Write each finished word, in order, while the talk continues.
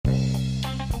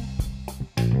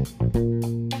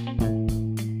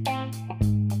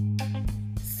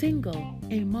Single,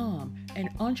 a mom, an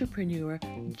entrepreneur,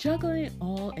 juggling it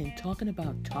all and talking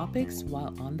about topics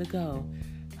while on the go.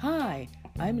 Hi,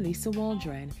 I'm Lisa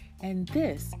Waldron, and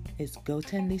this is Go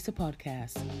 10 Lisa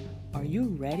Podcast. Are you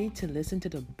ready to listen to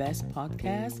the best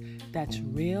podcast that's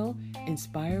real,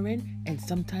 inspiring, and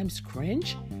sometimes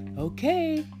cringe?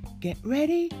 Okay, get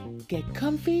ready, get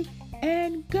comfy,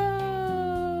 and go!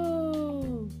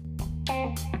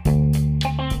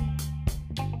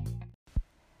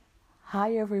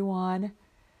 Hi everyone,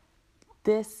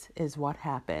 this is what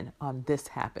happened on This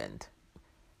Happened.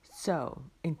 So,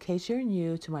 in case you're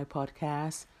new to my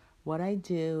podcast, what I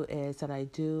do is that I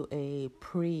do a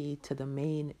pre to the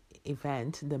main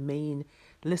event, the main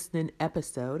listening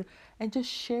episode, and just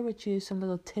share with you some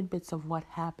little tidbits of what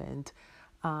happened.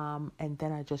 And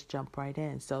then I just jump right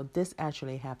in. So this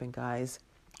actually happened, guys,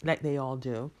 like they all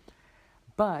do.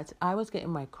 But I was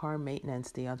getting my car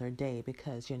maintenance the other day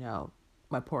because,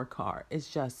 my poor car is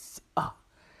just,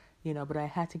 but I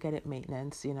had to get it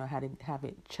maintenance, I had to have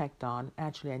it checked on.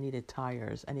 Actually, I needed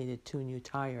tires. I needed 2 new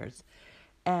tires.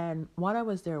 And while I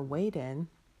was there waiting,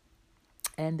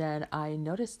 and then I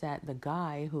noticed that the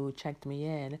guy who checked me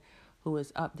in, who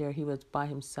was up there, he was by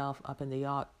himself up in the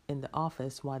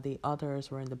office while the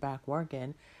others were in the back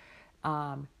working.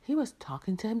 He was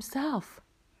talking to himself.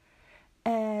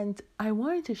 And I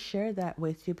wanted to share that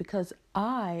with you because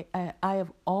I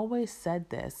have always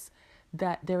said this,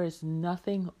 that there is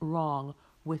nothing wrong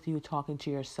with you talking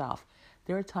to yourself.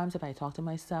 There are times that I talk to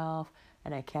myself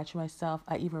and I catch myself.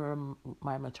 I even remember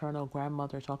my maternal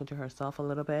grandmother talking to herself a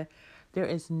little bit. There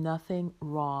is nothing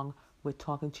wrong with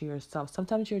talking to yourself.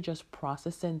 Sometimes you're just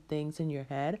processing things in your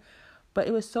head. But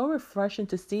it was so refreshing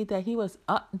to see that he was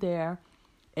up there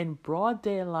in broad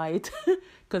daylight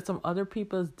because some other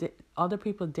people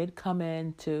did come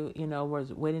in to,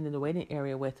 was waiting in the waiting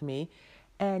area with me.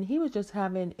 And he was just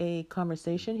having a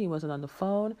conversation. He wasn't on the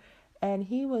phone. And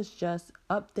he was just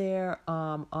up there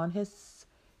on his,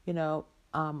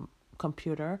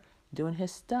 computer doing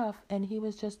his stuff. And he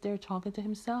was just there talking to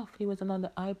himself. He wasn't on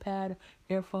the iPad,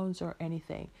 earphones, or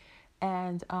anything.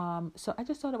 And so I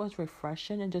just thought it was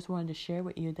refreshing and just wanted to share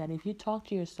with you that if you talk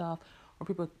to yourself or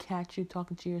people catch you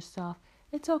talking to yourself,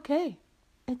 it's okay.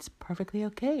 It's perfectly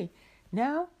okay.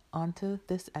 Now, on to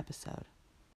this episode.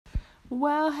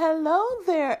 Well, hello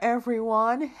there,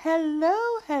 everyone.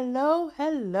 Hello.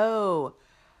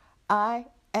 I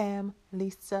am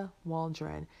Lisa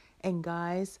Waldron. And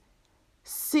guys,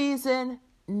 season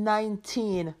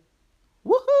 19.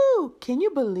 Woohoo! Can you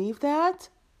believe that?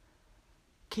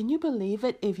 Can you believe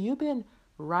it? If you've been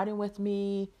riding with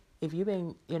me, if you've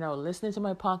been, listening to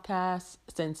my podcast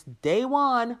since day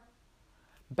one,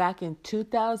 back in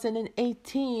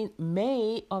 2018,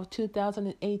 May of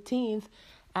 2018,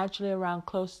 actually around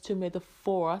close to May the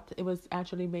 4th. It was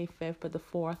actually May 5th, but the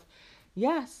 4th.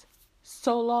 Yes,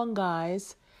 so long,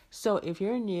 guys. So if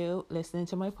you're new listening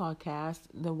to my podcast,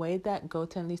 the way that Go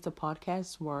 10 Lisa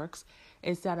podcast works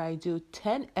is that I do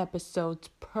 10 episodes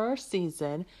per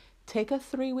season, take a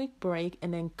 3-week break,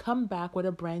 and then come back with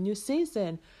a brand new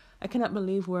season. I cannot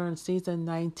believe we're in season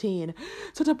 19.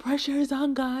 So the pressure is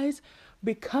on, guys,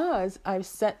 because I've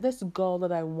set this goal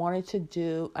that I wanted to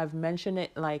do. I've mentioned it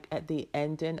like at the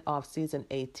ending of season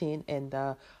 18 in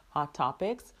the Hot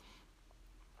Topics.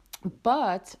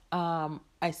 But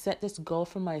I set this goal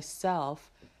for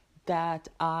myself that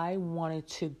I wanted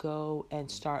to go and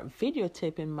start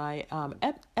videotaping my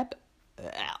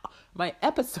my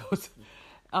episodes,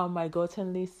 my Go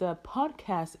 10 Lisa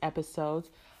podcast episodes.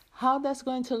 How that's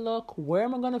going to look, where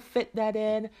am I going to fit that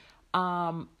in?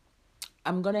 I'm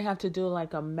going to have to do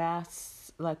like a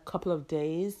couple of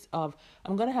days I'm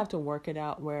going to have to work it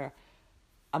out where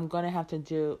I'm going to have to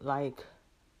do like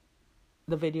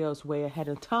the videos way ahead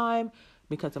of time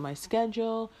because of my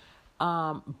schedule.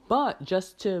 But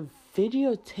just to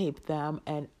videotape them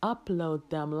and upload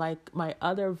them like my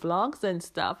other vlogs and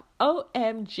stuff.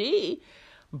 OMG.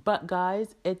 But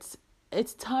guys, it's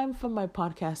time for my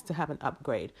podcast to have an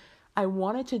upgrade. I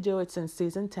wanted to do it since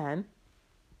season 10.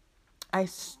 I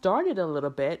started a little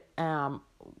bit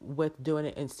with doing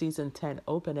it in season 10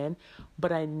 opening,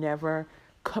 but I never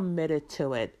committed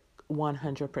to it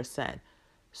 100%.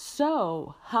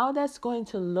 So how that's going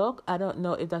to look, I don't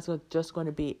know if that's just going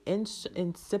to be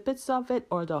incipits of it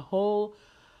or the whole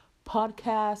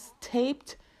podcast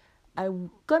taped.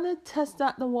 I'm going to test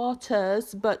out the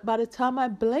waters, but by the time I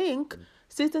blink,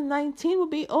 season 19 will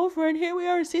be over, and here we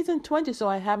are in season 20. So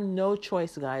I have no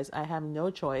choice, guys. I have no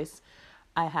choice.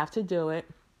 I have to do it.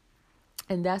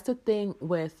 And that's the thing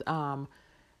with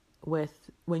with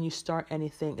when you start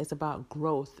anything, it's about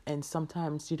growth. And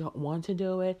sometimes you don't want to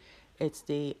do it. It's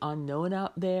the unknown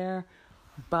out there.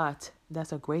 But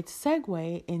that's a great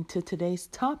segue into today's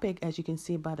topic, as you can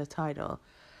see by the title.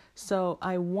 So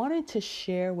I wanted to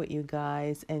share with you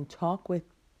guys and talk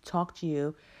to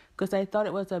you because I thought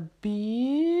it was a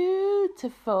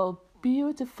beautiful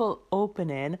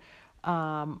opening.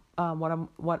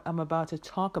 What I'm about to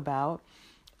talk about.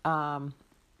 I've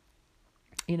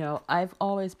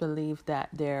always believed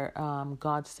that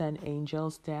God sent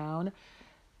angels down,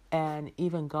 and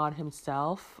even God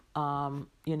Himself,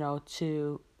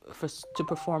 to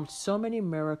perform so many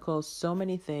miracles, so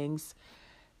many things.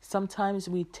 Sometimes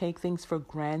we take things for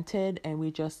granted and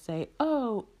we just say,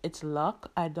 "Oh, it's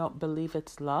luck." I don't believe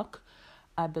it's luck.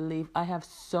 I believe I have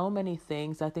so many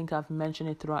things. I think I've mentioned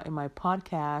it throughout in my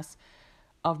podcast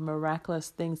of miraculous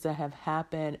things that have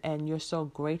happened, and you're so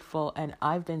grateful, and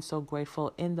I've been so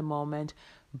grateful in the moment,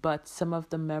 but some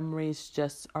of the memories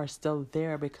just are still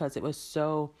there because it was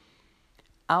so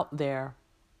out there,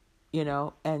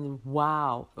 and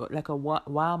wow, like a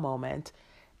wow moment.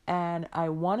 And I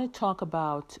want to talk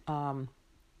about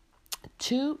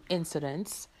two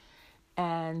incidents,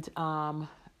 and I'm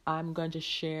going to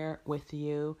share with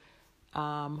you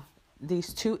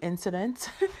these two incidents.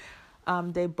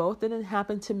 They both didn't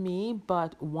happen to me,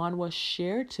 but one was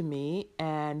shared to me,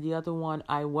 and the other one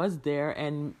I was there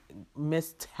and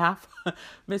missed half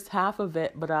of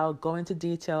it. But I'll go into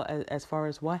detail as far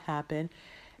as what happened.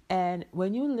 And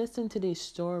when you listen to these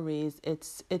stories,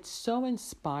 it's so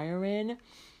inspiring.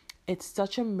 It's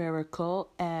such a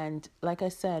miracle, and like I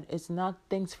said, it's not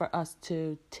things for us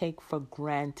to take for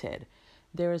granted.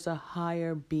 There is a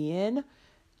higher being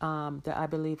that I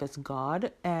believe is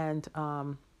God, and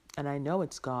I know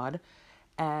it's God,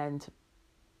 and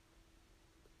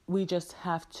we just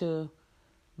have to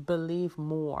believe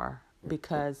more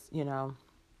because,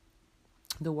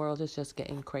 the world is just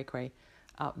getting cray-cray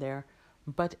out there.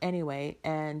 But anyway,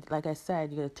 and like I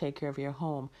said, you got to take care of your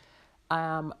home.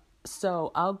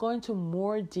 So I'll go into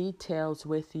more details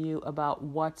with you about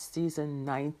what season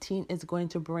 19 is going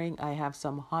to bring. I have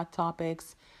some hot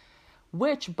topics,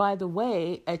 which, by the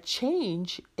way, a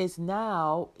change is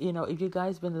now, if you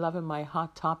guys been loving my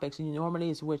hot topics, normally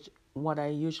is what I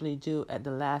usually do at the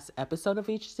last episode of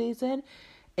each season,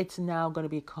 it's now going to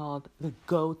be called the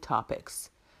Go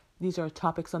Topics. These are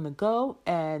topics on the go,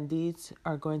 and these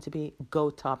are going to be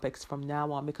Go Topics from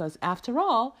now on, because after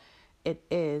all, it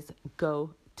is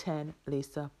Go 10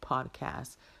 Lisa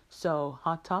podcast. So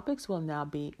hot topics will now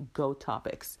be Go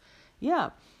Topics.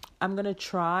 Yeah, I'm going to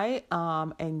try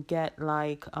and get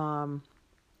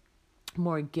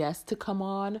more guests to come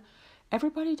on.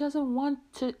 Everybody doesn't want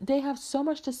to, they have so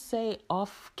much to say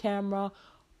off camera,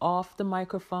 off the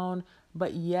microphone,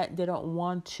 but yet they don't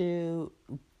want to,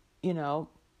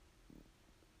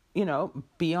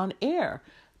 be on air,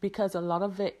 because a lot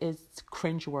of it is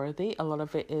cringeworthy, a lot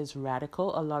of it is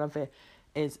radical, a lot of it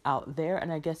is out there,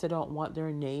 and I guess they don't want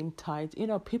their name tied.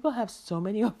 People have so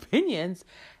many opinions,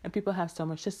 and people have so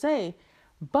much to say,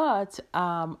 but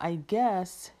I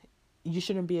guess you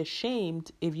shouldn't be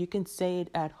ashamed. If you can say it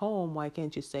at home, why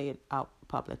can't you say it out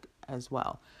public as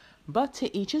well? But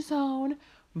to each his own.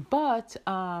 But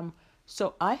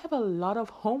so I have a lot of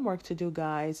homework to do,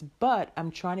 guys, but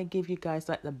I'm trying to give you guys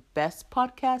like the best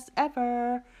podcast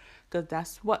ever, because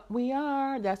that's what we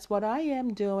are. That's what I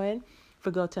am doing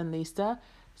for Goten Lisa.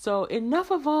 So enough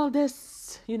of all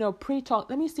this, pre-talk.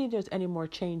 Let me see if there's any more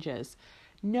changes.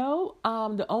 No,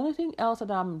 the only thing else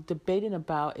that I'm debating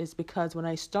about is because when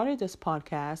I started this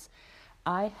podcast,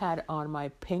 I had on my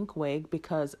pink wig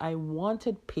because I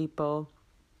wanted people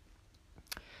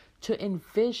to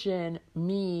envision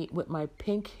me with my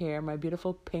pink hair, my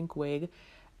beautiful pink wig,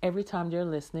 every time they're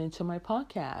listening to my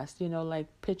podcast, like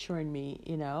picturing me,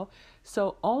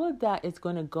 So all of that is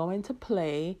going to go into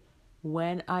play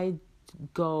when I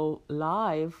go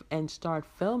live and start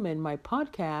filming my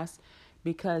podcast,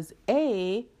 because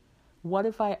what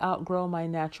if I outgrow my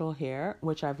natural hair,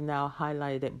 which I've now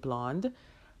highlighted it blonde?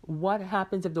 What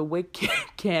happens if the wig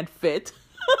can't fit?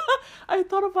 I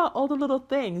thought about all the little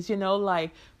things,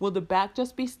 like, will the back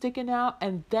just be sticking out?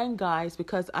 And then, guys,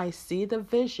 because I see the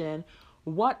vision,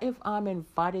 what if I'm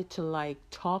invited to like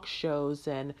talk shows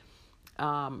and,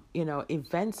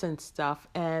 events and stuff,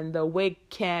 and the wig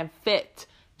can't fit?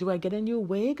 Do I get a new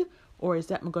wig, or is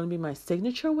that going to be my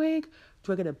signature wig?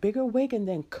 Do I get a bigger wig and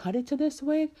then cut it to this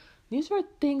wig? These are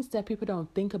things that people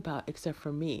don't think about except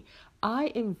for me.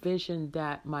 I envision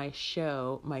that my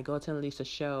show, my Goten Lisa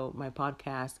show, my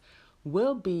podcast,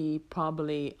 will be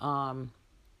probably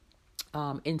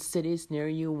in cities near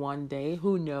you one day.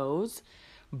 Who knows?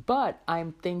 But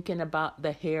I'm thinking about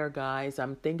the hair, guys.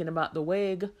 I'm thinking about the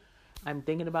wig. I'm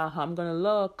thinking about how I'm going to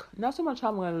look. Not so much how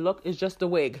I'm going to look, it's just the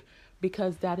wig.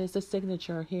 Because that is the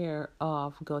signature here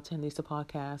of Go to Lisa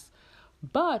podcast.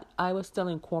 But I was still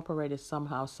incorporated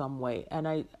somehow, some way. And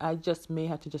I just may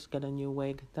have to just get a new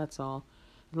wig. That's all.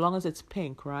 As long as it's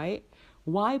pink, right?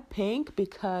 Why pink?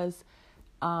 Because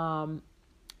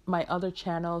my other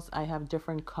channels, I have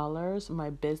different colors. My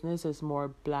business is more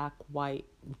black, white,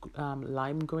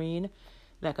 lime green,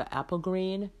 like an apple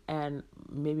green, and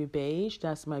maybe beige.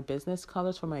 That's my business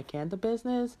colors for my candle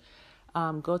business.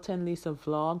 Go to Lisa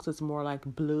Vlogs is more like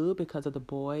blue because of the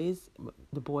boys.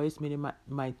 The boys meaning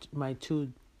my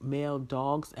two male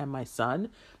dogs and my son.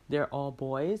 They're all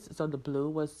boys. So the blue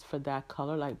was for that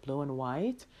color, like blue and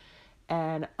white.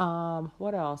 And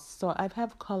what else? So I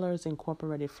have colors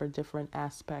incorporated for different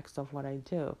aspects of what I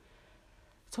do.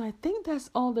 So I think that's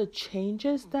all the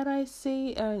changes that I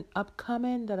see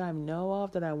upcoming that I know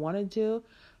of that I want to do.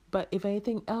 But if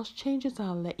anything else changes,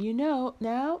 I'll let you know.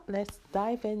 Now, let's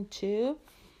dive into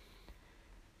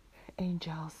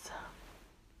angels.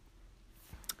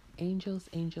 Angels,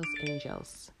 angels,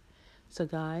 angels. So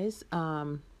guys,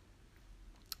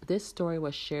 this story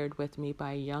was shared with me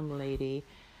by a young lady.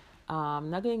 I'm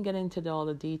not going to get into all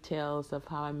the details of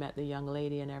how I met the young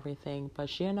lady and everything, but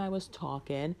she and I was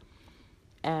talking,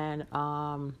 and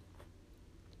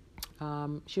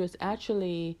she was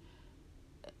actually,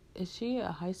 is she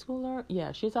a high schooler?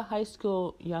 Yeah, she's a high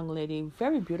school young lady,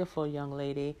 very beautiful young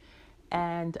lady,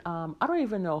 and I don't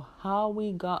even know how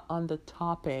we got on the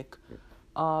topic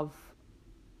of,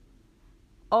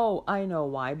 I know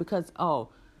why, because,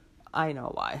 I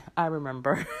know why, I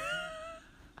remember.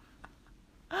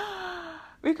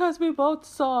 Because we both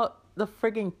saw the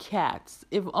friggin' cats.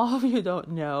 If all of you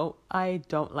don't know, I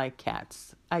don't like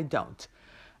cats. I don't.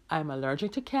 I'm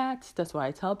allergic to cats. That's what I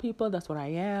tell people. That's what I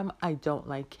am. I don't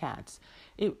like cats.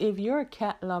 If you're a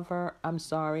cat lover, I'm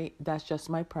sorry. That's just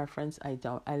my preference. I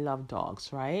love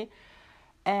dogs, right?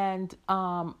 And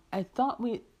I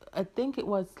think it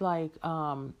was like,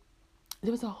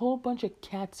 there was a whole bunch of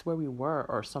cats where we were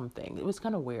or something. It was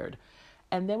kind of weird.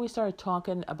 And then we started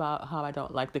talking about how I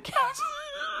don't like the cats.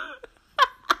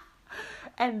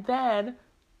 And then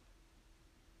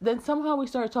somehow we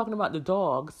started talking about the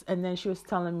dogs. And then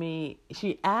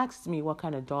she asked me what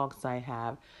kind of dogs I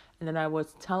have. And then I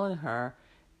was telling her,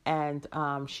 and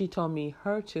she told me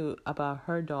about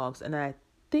her dogs. And I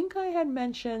think I had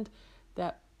mentioned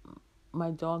that my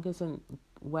dog isn't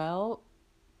well.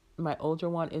 My older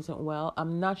one isn't well.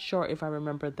 I'm not sure if I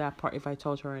remember that part, if I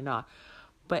told her or not.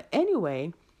 But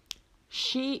anyway,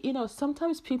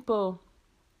 sometimes people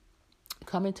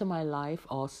come into my life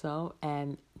also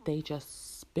and they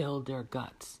just spill their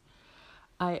guts.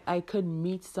 I could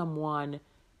meet someone,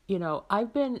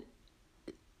 let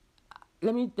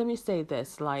me say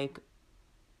this, like,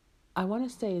 I want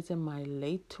to say it's in my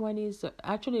late 20s,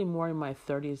 actually more in my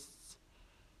 30s,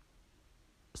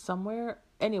 somewhere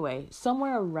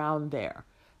around there,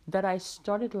 that I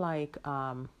started like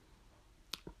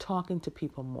talking to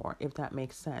people more, if that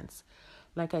makes sense.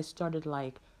 Like I started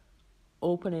like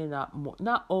opening up more,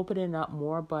 not opening up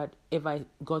more, but if I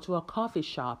go to a coffee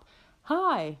shop,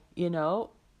 hi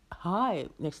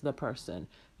next to the person,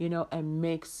 and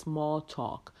make small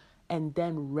talk, and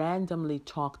then randomly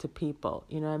talk to people,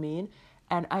 you know what I mean?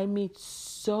 And I meet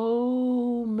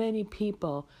so many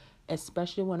people,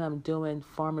 especially when I'm doing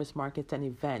farmers markets and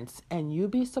events, and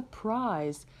you'd be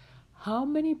surprised how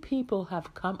many people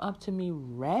have come up to me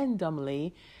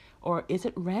randomly. Or is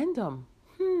it random?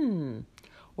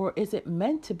 Or is it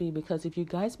meant to be? Because if you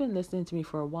guys been listening to me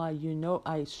for a while,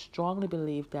 I strongly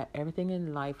believe that everything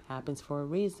in life happens for a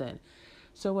reason.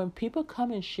 So when people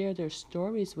come and share their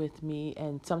stories with me,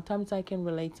 and sometimes I can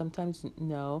relate, sometimes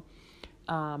no,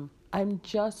 I'm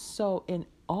just so in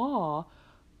awe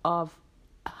of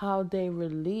how they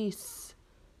release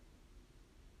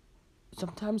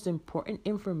sometimes important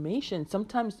information.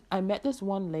 Sometimes I met this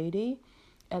one lady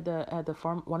at the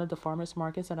farm, one of the farmers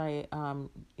markets that I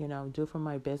do for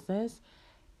my business,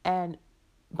 and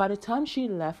by the time she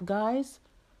left, guys,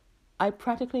 I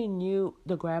practically knew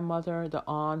the grandmother, the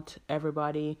aunt,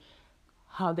 everybody,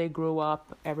 how they grew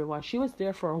up, everyone. She was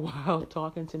there for a while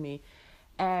talking to me,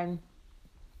 and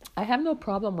I have no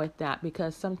problem with that,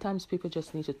 because sometimes people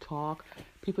just need to talk.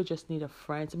 People just need a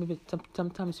friend.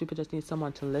 Sometimes people just need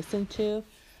someone to listen to.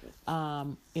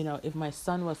 If my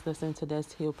son was listening to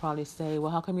this, he'll probably say,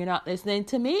 well, how come you're not listening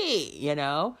to me?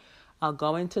 I'll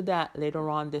go into that later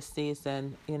on this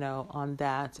season, on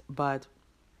that. But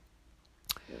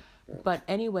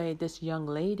anyway, this young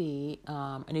lady,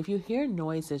 and if you hear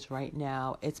noises right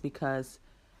now, it's because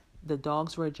the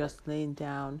dogs were just laying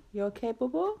down. You okay,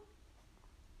 boo-boo?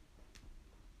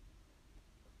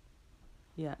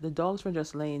 Yeah, the dogs were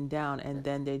just laying down and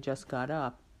then they just got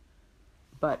up.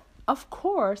 But of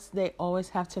course, they always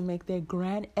have to make their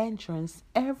grand entrance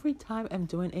every time I'm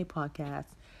doing a podcast.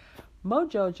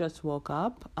 Mojo just woke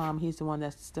up. He's the one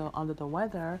that's still under the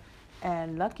weather.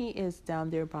 And Lucky is down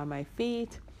there by my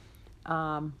feet.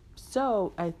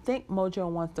 So I think Mojo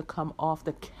wants to come off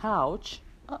the couch.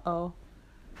 Uh-oh.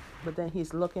 But then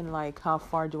he's looking like, how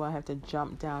far do I have to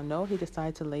jump down? No, he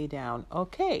decided to lay down.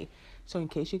 Okay. So in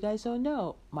case you guys don't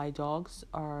know, my dogs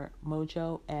are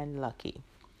Mojo and Lucky.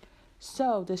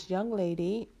 So this young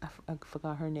lady, I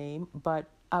forgot her name, but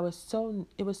it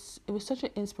was such an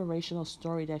inspirational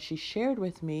story that she shared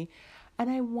with me, and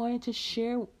I wanted to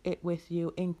share it with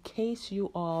you in case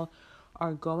you all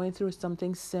are going through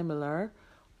something similar,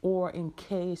 or in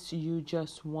case you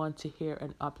just want to hear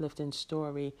an uplifting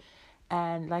story.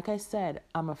 And like I said,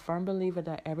 I'm a firm believer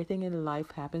that everything in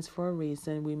life happens for a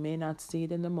reason. We may not see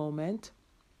it in the moment,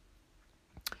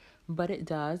 but it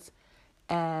does.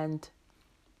 And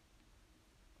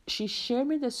she shared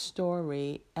me this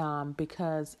story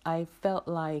because I felt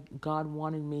like God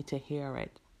wanted me to hear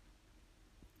it.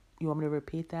 You want me to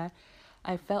repeat that?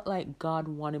 I felt like God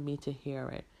wanted me to hear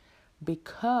it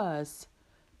because,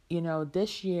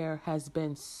 this year has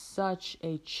been such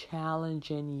a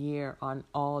challenging year on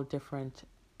all different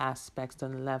aspects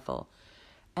and level.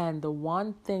 And the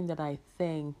one thing that I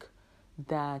think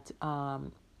that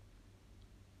I'm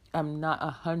not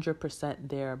 100%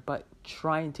 there, but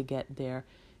trying to get there,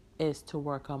 is to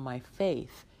work on my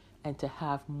faith and to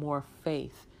have more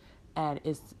faith. And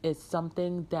it's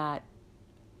something that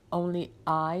only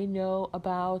I know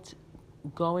about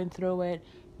going through it.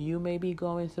 You may be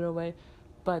going through it.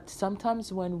 But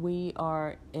sometimes when we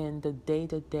are in the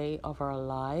day-to-day of our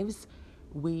lives,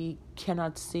 we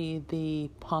cannot see the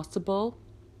possible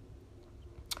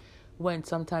when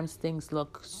sometimes things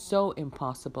look so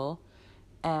impossible.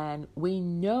 And we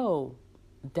know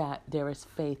that there is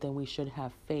faith and we should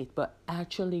have faith, but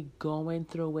actually going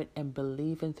through it and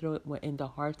believing through it in the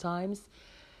hard times,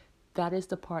 that is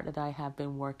the part that I have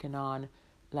been working on,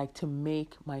 like to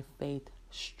make my faith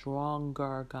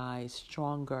stronger, guys,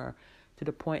 stronger, to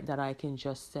the point that I can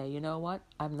just say, you know what,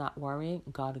 I'm not worrying,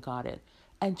 God got it.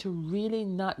 And to really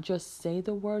not just say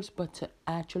the words, but to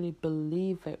actually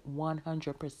believe it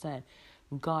 100%.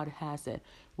 God has it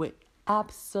with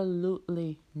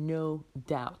absolutely no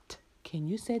doubt. Can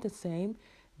you say the same,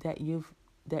 that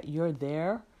you're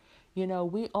there?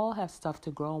 We all have stuff to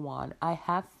grow on. I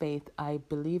have faith. I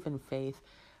believe in faith,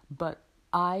 but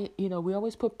we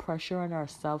always put pressure on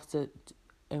ourselves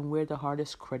and we're the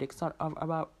hardest critics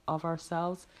of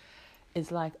ourselves.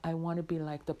 It's like, I want to be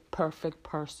like the perfect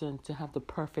person to have the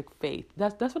perfect faith.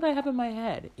 That's what I have in my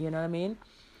head. You know what I mean?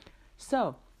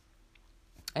 So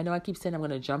I know I keep saying I'm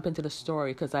going to jump into the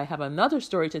story because I have another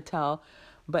story to tell.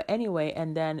 But anyway,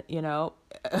 and then,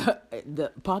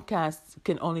 the podcast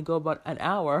can only go about an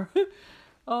hour.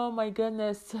 Oh, my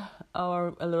goodness.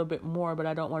 Or a little bit more, but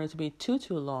I don't want it to be too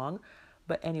long.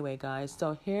 But anyway, guys,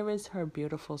 so here is her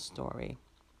beautiful story.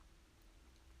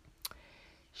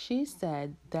 She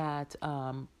said that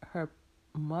her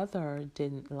mother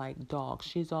didn't like dogs.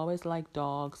 She's always liked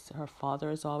dogs. Her father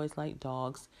has always liked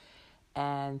dogs.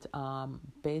 And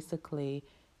basically,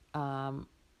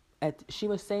 she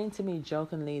was saying to me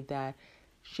jokingly that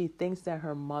she thinks that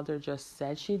her mother just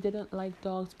said she didn't like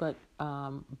dogs, but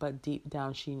deep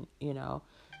down she, now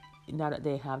that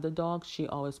they have the dogs, she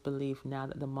always believed now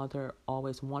that the mother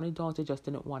always wanted dogs, they just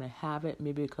didn't want to have it,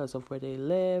 maybe because of where they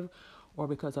live or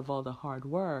because of all the hard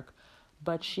work.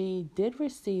 But she did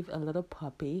receive a little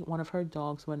puppy, one of her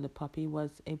dogs, when the puppy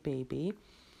was a baby.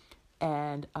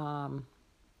 And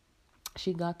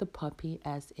she got the puppy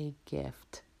as a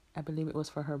gift. I believe it was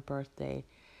for her birthday.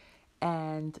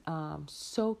 And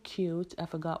so cute. I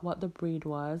forgot what the breed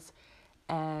was.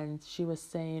 And she was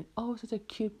saying, oh, such a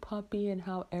cute puppy, and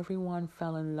how everyone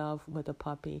fell in love with the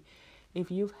puppy. If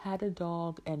you've had a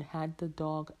dog and had the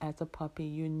dog as a puppy,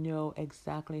 you know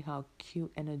exactly how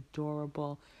cute and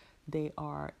adorable they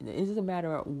are. It doesn't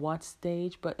matter at what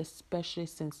stage, but especially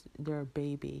since they're a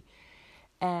baby.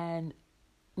 And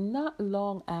not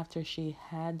long after she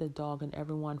had the dog and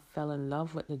everyone fell in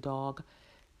love with the dog,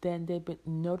 then they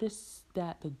noticed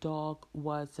that the dog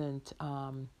wasn't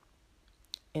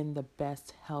in the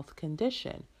best health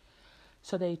condition.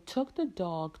 So they took the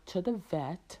dog to the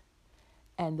vet,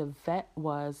 and the vet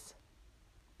was,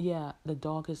 the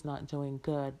dog is not doing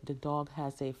good. The dog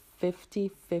has a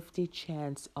 50-50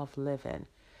 chance of living.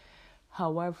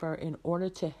 However, in order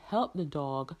to help the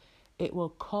dog, it will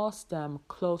cost them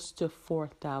close to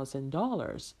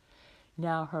 $4,000.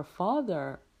 Now, her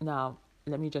father, now,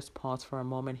 let me just pause for a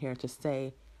moment here to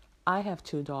say, I have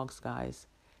 2 dogs, guys,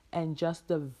 and just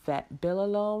the vet bill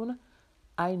alone,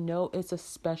 I know it's a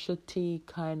specialty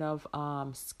kind of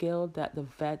skill that the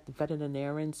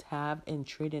veterinarians have in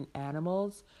treating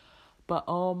animals. But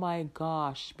oh my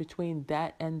gosh, between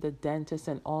that and the dentist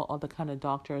and all other kind of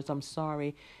doctors, I'm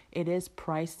sorry, it is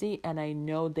pricey. And I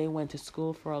know they went to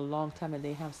school for a long time and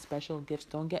they have special gifts.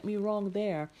 Don't get me wrong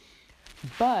there.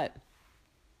 But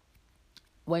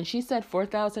when she said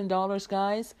 $4,000,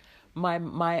 guys,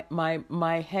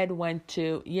 my head went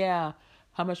to, yeah,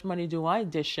 how much money do I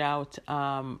dish out,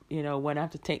 when I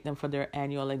have to take them for their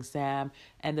annual exam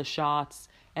and the shots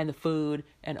and the food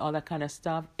and all that kind of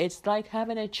stuff. It's like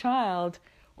having a child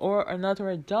or another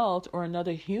adult or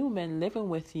another human living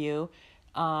with you.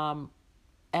 But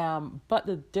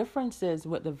the difference is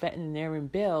with the veterinarian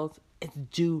bills, it's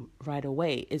due right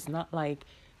away. It's not like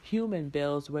human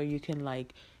bills where you can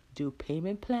like do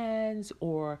payment plans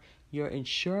or your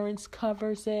insurance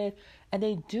covers it. And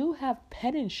they do have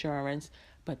pet insurance,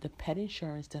 but the pet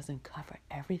insurance doesn't cover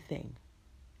everything.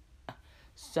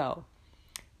 So,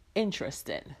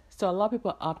 interesting. So a lot of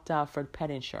people opt out for pet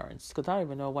insurance because I don't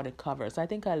even know what it covers. I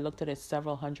think I looked at it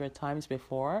several hundred times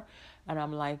before and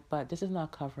I'm like, but this is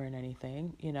not covering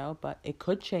anything, but it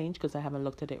could change because I haven't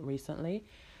looked at it recently.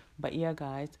 But yeah,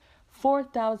 guys,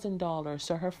 $4,000.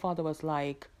 So her father was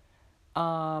like,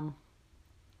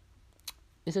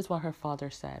 this is what her father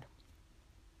said.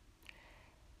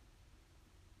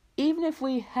 Even if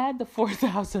we had the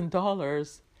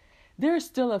 $4,000, there's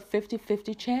still a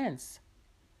 50-50 chance.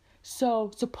 So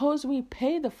suppose we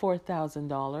pay the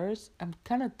 $4,000. I'm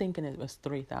kind of thinking it was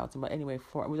 $3,000, but anyway,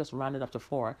 we just rounded up to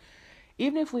 4.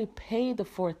 Even if we pay the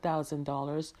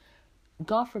 $4,000,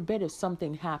 God forbid if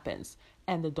something happens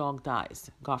and the dog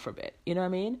dies, God forbid, you know what I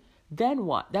mean? Then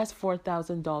what? That's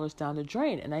 $4,000 down the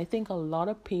drain. And I think a lot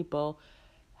of people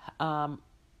have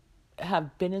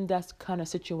been in that kind of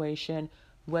situation,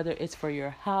 whether it's for your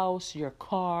house, your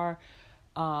car,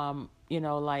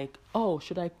 like, oh,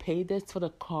 should I pay this for the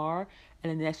car?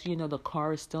 And the next thing you know, the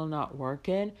car is still not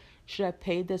working. Should I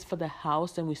pay this for the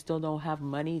house and we still don't have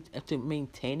money to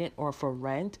maintain it or for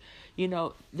rent?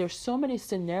 There's so many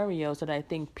scenarios that I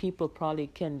think people probably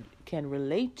can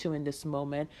relate to in this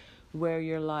moment where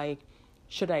you're like,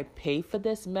 should I pay for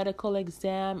this medical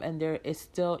exam? And there is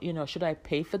still, should I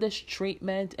pay for this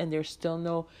treatment? And there's still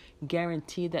no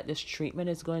guarantee that this treatment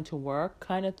is going to work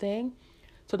kind of thing.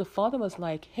 So the father was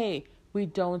like, hey, we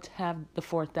don't have the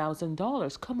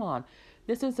 $4,000. Come on.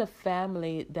 This is a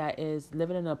family that is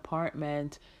living in an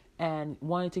apartment and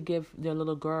wanting to give their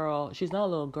little girl, she's not a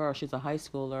little girl, she's a high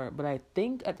schooler, but I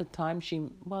think at the time she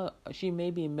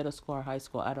may be in middle school or high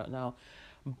school, I don't know,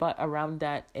 but around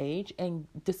that age, and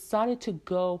decided to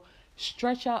go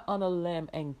stretch out on a limb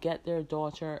and get their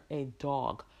daughter a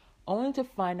dog, only to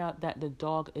find out that the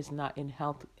dog is not in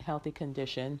healthy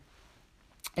condition.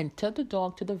 And took the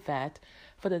dog to the vet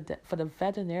for the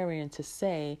veterinarian to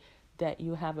say that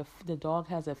the dog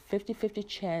has a 50-50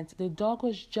 chance. The dog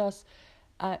was just,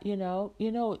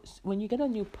 when you get a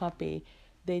new puppy,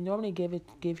 they normally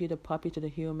give you the puppy to the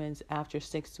humans after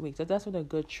 6 weeks. So that's what a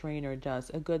good trainer does.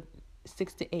 A good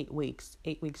 6 to 8 weeks,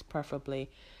 8 weeks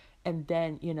preferably, and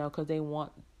then because they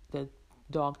want the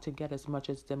dog to get as much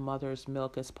as the mother's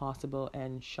milk as possible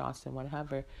and shots and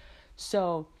whatever.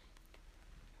 So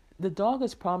the dog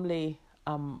is probably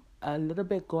a little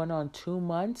bit going on 2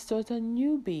 months, so it's a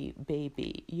newbie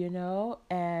baby,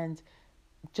 and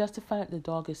just to find out the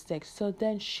dog is sick. So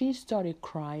then she started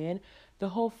crying. The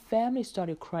whole family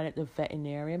started crying at the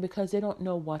veterinarian because they don't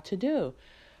know what to do.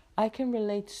 I can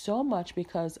relate so much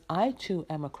because I too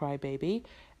am a crybaby,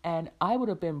 and I would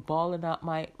have been bawling out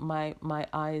my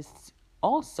eyes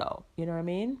also, you know what I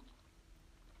mean?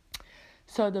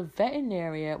 So the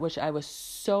veterinarian, which I was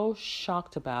so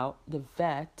shocked about, the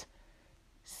vet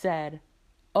said,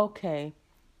 okay,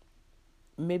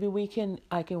 maybe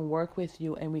I can work with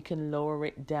you and we can lower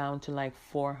it down to like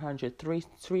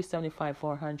 375,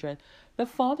 400. The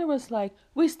father was like,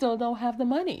 we still don't have the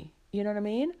money. You know what I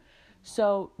mean?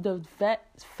 So the vet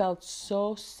felt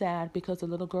so sad because the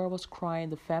little girl was crying,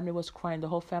 the family was crying, the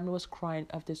whole family was crying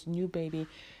of this new baby.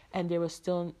 And there was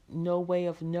still no way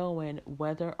of knowing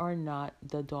whether or not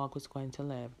the dog was going to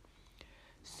live.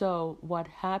 So what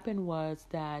happened was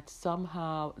that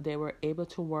somehow they were able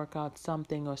to work out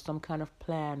something or some kind of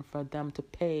plan for them to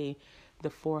pay the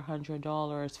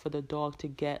 $400 for the dog to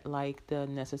get like the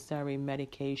necessary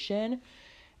medication.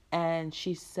 And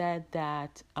she said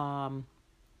that,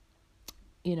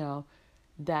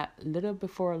 that little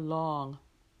before long,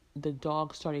 the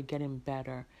dog started getting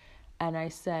better. And I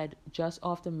said, just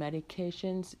off the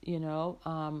medications,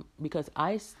 because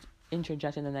I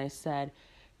interjected and I said,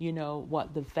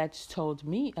 what the vets told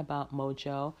me about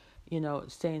Mojo,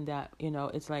 saying that,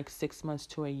 it's like 6 months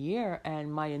to a year.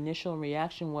 And my initial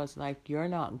reaction was like, you're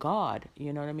not God.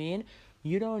 You know what I mean?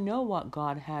 You don't know what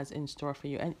God has in store for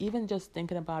you. And even just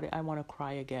thinking about it, I want to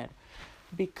cry again.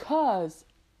 Because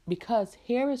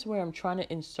here is where I'm trying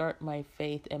to insert my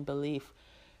faith and belief.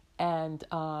 And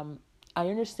I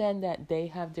understand that they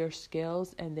have their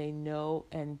skills and they know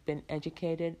and been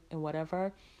educated and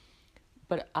whatever.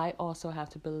 But I also have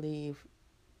to believe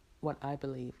what I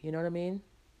believe. You know what I mean?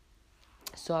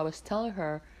 So I was telling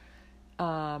her,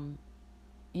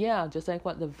 just like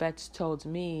what the vets told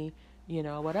me,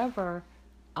 whatever.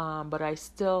 But I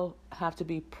still have to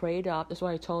be prayed up. That's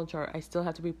why I told her I still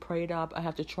have to be prayed up. I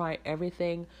have to try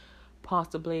everything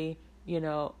possibly,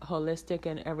 holistic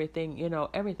and everything,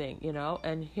 everything.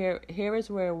 And here is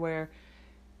where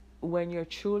when you're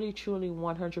truly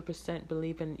 100%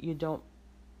 believing, you don't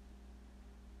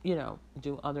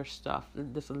do other stuff.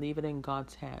 Just leave it in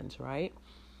God's hands, right?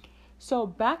 So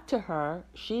back to her,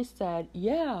 she said,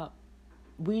 yeah,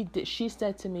 we did. She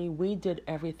said to me, we did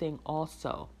everything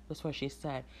also. That's what she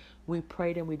said. We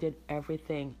prayed and we did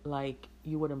everything like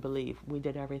you wouldn't believe. We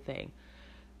did everything.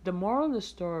 The moral of the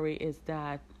story is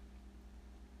that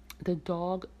the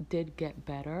dog did get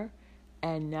better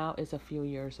and now is a few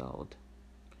years old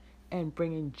and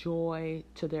bringing joy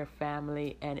to their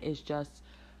family, and is just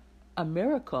a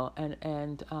miracle.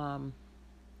 And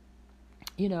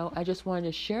I just wanted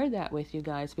to share that with you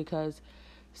guys, because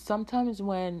sometimes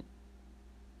when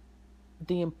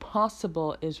the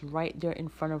impossible is right there in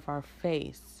front of our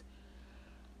face,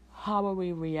 how are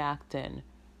we reacting?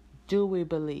 Do we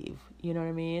believe? You know what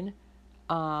I mean?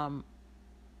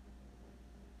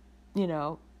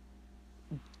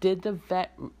 Did the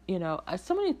vet,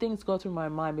 so many things go through my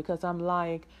mind, because I'm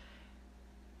like,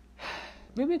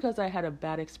 maybe because I had a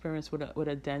bad experience with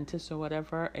a dentist or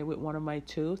whatever, and with one of my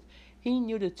tooth. He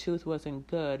knew the tooth wasn't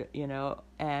good,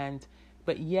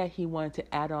 but yet he wanted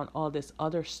to add on all this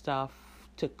other stuff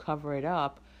to cover it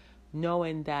up,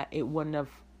 knowing that it wouldn't have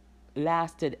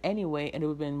lasted anyway, and it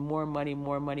would have been more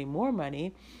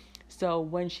money. So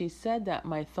when she said that,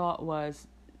 my thought was,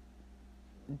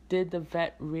 did the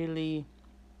vet really,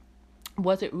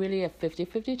 was it really a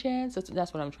 50-50 chance?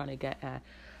 That's what I'm trying to get at.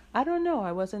 I don't know.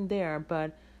 I wasn't there,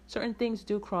 but certain things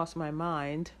do cross my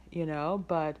mind,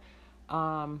 but,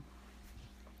 and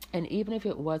even if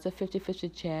it was a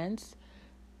 50-50 chance,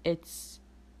 it's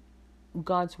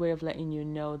God's way of letting you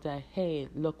know that, hey,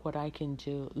 look what I can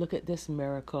do. Look at this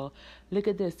miracle. Look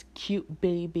at this cute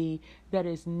baby that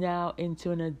is now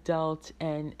into an adult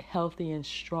and healthy and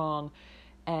strong,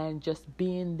 and just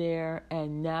being there.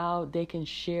 And now they can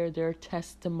share their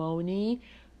testimony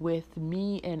with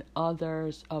me and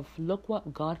others of, look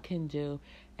what God can do.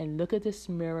 And look at this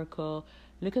miracle.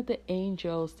 Look at the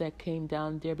angels that came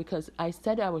down there. Because I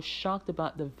said I was shocked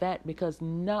about the vet, because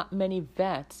not many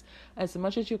vets, as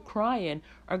much as you're crying,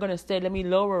 are going to say, let me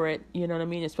lower it, you know what I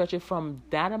mean? Especially from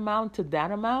that amount to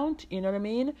that amount, you know what I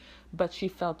mean? But she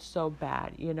felt so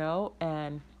bad,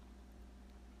 and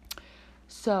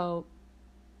so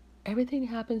everything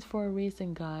happens for a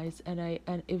reason, guys. And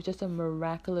it was just a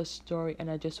miraculous story,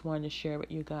 and I just wanted to share with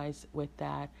you guys with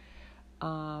that.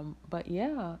 But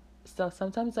yeah. So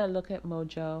sometimes I look at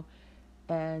Mojo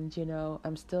and,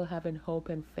 I'm still having hope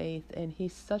and faith, and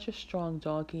he's such a strong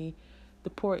doggy.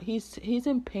 He's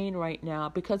in pain right now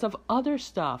because of other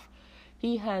stuff.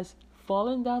 He has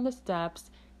fallen down the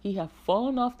steps. He has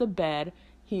fallen off the bed.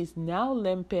 He's now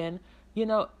limping.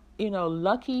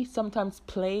 Lucky sometimes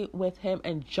play with him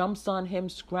and jumps on him,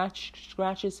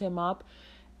 scratches him up.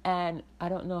 And I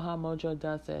don't know how Mojo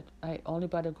does it. Only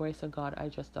by the grace of God, I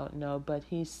just don't know. But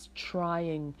he's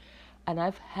trying. And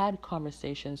I've had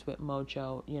conversations with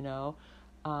Mojo,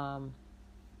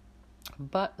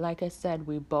 But like I said,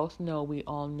 we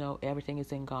all know everything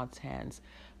is in God's hands.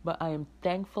 But I am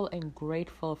thankful and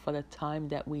grateful for the time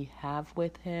that we have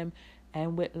with him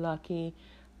and with Lucky.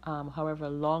 However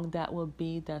long that will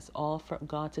be, that's all for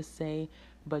God to say.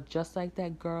 But just like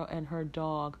that girl and her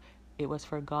dog, it was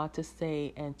for God to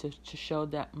say and to show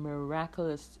that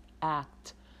miraculous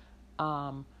act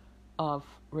of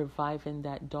reviving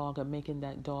that dog and making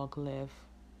that dog live.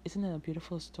 Isn't that a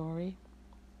beautiful story?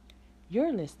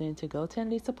 You're listening to Go 10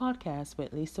 Lisa podcast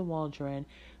with Lisa Waldron,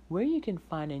 where you can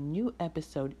find a new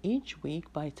episode each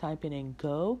week by typing in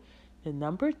Go, the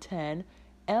number 10,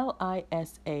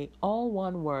 Lisa, all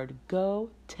one word,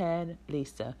 Go 10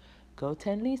 Lisa. Go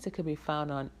 10 Lisa can be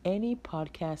found on any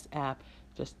podcast app.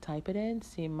 Just type it in,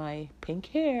 see my pink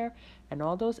hair, and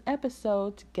all those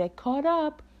episodes. Get caught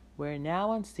up. We're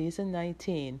now on season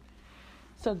 19.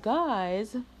 So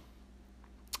guys,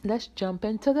 let's jump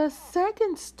into the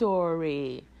second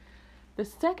story. The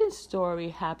second story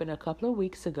happened a couple of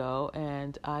weeks ago,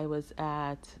 and I was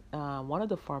at one of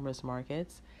the farmers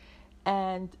markets.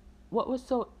 And what was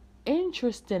so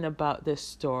interesting about this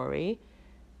story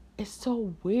is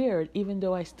so weird, even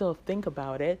though I still think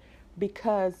about it,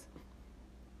 because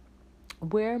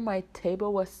where my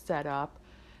table was set up,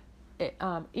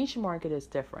 each market is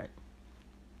different.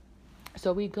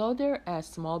 So we go there as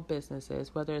small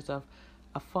businesses, whether it's a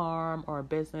farm or a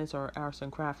business or arts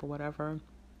and craft or whatever.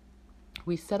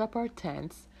 We set up our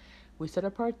tents, we set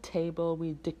up our table,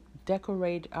 we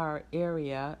decorate our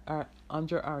area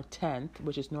under our tent,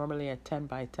 which is normally a 10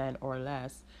 by 10 or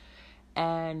less,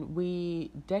 and we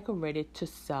decorate it to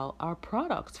sell our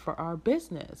products for our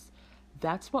business.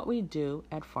 That's what we do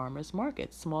at farmers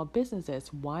markets, small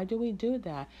businesses. Why do we do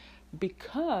that?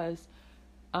 Because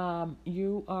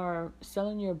you are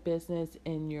selling your business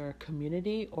in your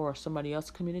community or somebody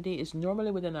else's community. Is normally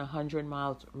within 100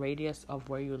 miles radius of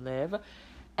where you live,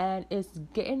 and it's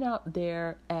getting out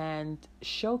there and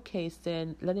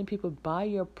showcasing, letting people buy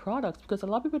your products, because a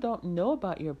lot of people don't know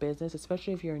about your business,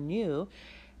 especially if you're new.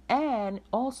 And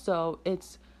also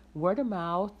it's word of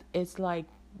mouth. It's like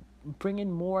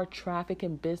bringing more traffic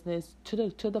and business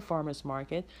to the farmers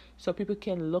market, so people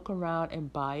can look around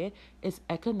and buy it. It's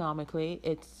economically,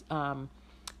 it's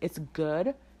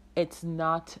good. It's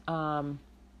not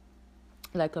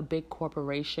like a big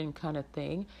corporation kind of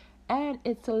thing, and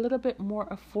it's a little bit more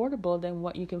affordable than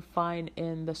what you can find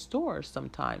in the stores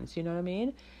sometimes. You know what I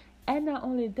mean? And not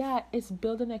only that, it's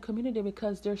building a community,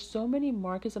 because there's so many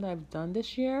markets that I've done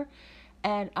this year,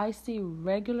 and I see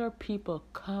regular people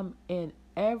come in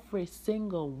every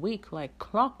single week like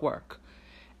clockwork,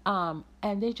 and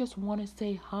they just want to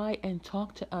say hi and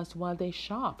talk to us while they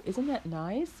shop. Isn't that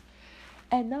nice?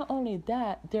 And not only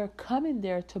that, they're coming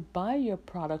there to buy your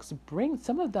products.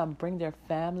 Some of them bring their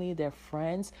family, their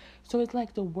friends. So it's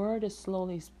like the word is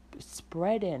slowly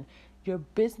spreading. Your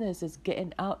business is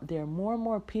getting out there. More and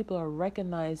more people are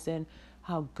recognizing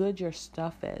how good your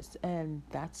stuff is, and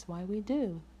that's why we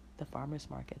do the farmers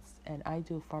markets. And I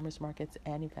do farmers markets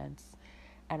and events.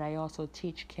 And I also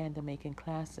teach candle making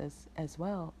classes as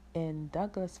well in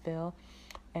Douglasville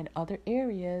and other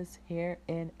areas here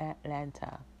in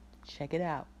Atlanta. Check it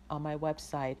out on my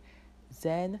website,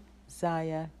 Zen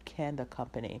Zaya Candle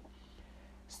Company.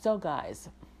 So guys,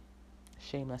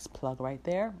 shameless plug right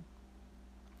there.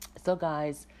 So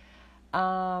guys,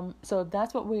 so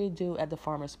that's what we do at the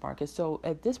farmers market. So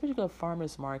at this particular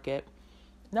farmers market,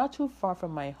 not too far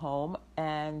from my home,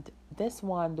 and this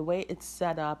one, the way it's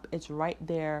set up, it's right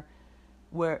there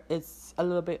where it's a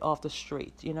little bit off the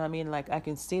street. You know what I mean? Like I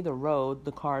can see the road,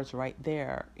 the cars right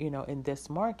there, in this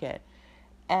market.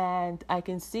 And I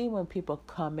can see when people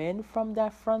come in from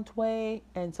that front way,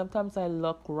 and sometimes I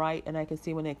look right and I can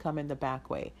see when they come in the back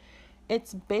way.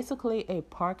 It's basically a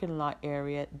parking lot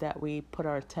area that we put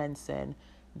our tents in.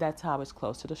 That's how it's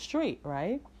close to the street,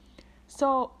 right?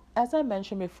 So as I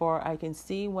mentioned before, I can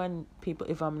see when people,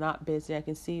 if I'm not busy, I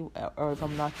can see, or if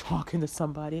I'm not talking to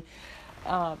somebody,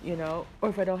 or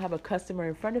if I don't have a customer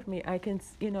in front of me, I can,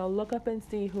 look up and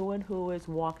see who and who is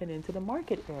walking into the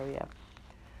market area.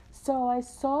 So I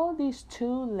saw these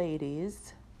two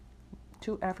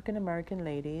African-American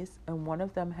ladies, and one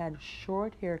of them had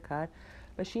short haircut,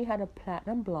 but she had a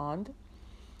platinum blonde.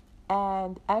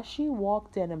 And as she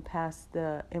walked in and passed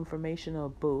the informational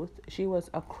booth, she was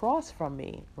across from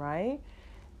me, right?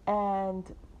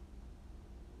 And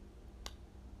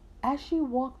as she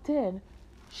walked in,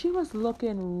 she was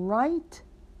looking right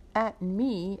at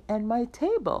me and my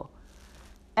table.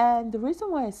 And the reason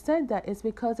why I said that is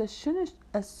because as soon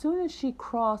as she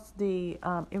crossed the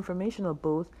informational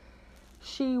booth,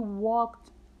 she walked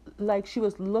like she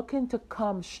was looking to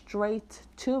come straight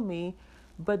to me.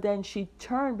 But then she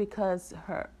turned, because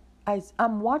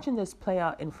I'm watching this play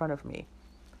out in front of me.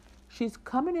 She's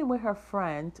coming in with her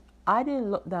friend. I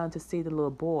didn't look down to see the little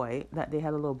boy, that they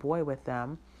had a little boy with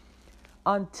them,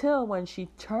 until when she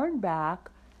turned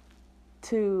back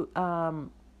to, because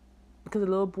the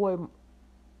little boy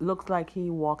looked like he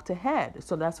walked ahead.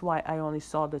 So that's why I only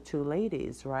saw the two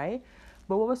ladies, right?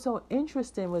 But what was so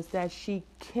interesting was that she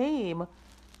came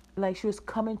like she was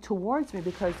coming towards me,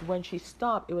 because when she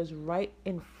stopped, it was right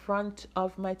in front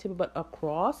of my table, but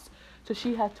across. So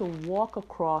she had to walk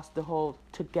across the whole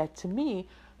to get to me.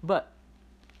 But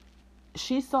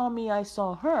she saw me, I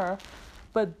saw her.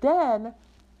 But then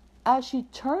as she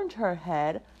turned her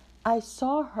head, I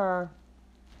saw her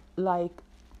like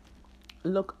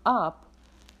look up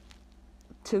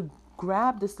to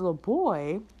grab this little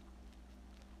boy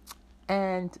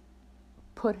and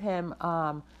put him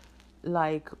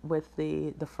like with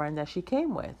the friend that she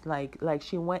came with. Like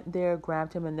she went there,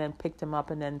 grabbed him, and then picked him up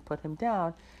and then put him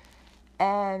down.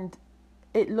 And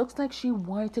it looks like she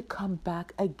wanted to come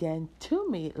back again to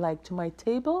me, like to my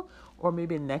table or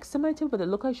maybe next to my table, but it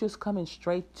looked like she was coming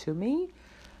straight to me.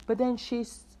 But then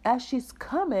as she's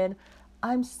coming,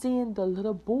 I'm seeing the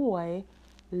little boy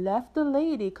left the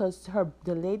lady, because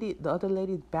the other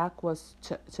lady's back was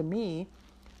to me.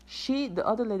 The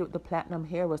other lady with the platinum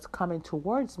hair was coming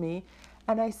towards me,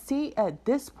 and I see at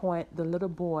this point the little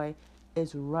boy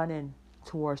is running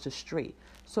towards the street.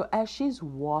 So as she's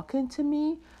walking to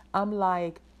me, I'm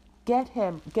like, get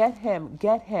him, get him,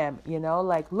 get him,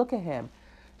 like, look at him.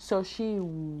 So she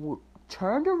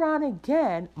turned around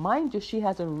again. Mind you, she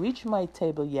hasn't reached my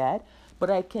table yet, but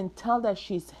I can tell that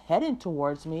she's heading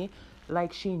towards me,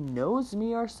 like she knows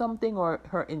me or something, or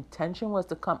her intention was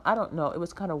to come. I don't know. It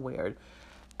was kind of weird.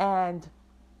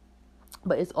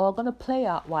 But it's all going to play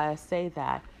out why I say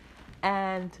that.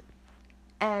 And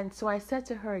so I said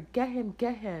to her, get him,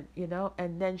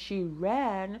 and then she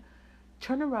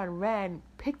turned around,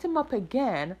 picked him up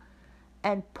again,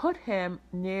 and put him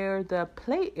near the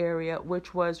play area,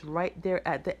 which was right there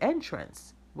at the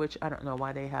entrance, which I don't know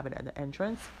why they have it at the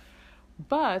entrance.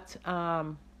 But,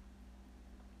 and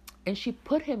she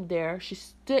put him there. She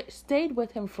stayed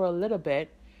with him for a little bit.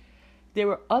 There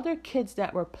were other kids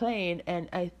that were playing, and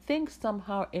I think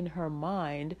somehow in her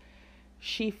mind,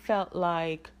 she felt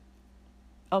like,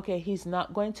 okay, he's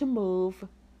not going to move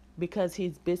because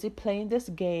he's busy playing this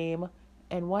game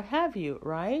and what have you,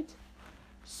 right?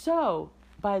 So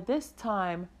by this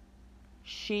time,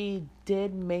 she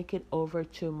did make it over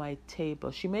to my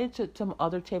table. She made it to some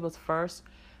other tables first.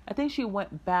 I think she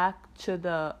went back to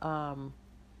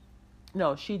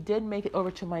no, she did make it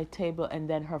over to my table, and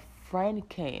then her friend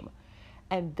came.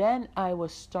 And then I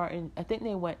think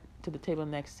they went to the table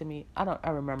next to me. I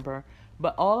remember.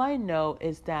 But all I know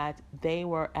is that they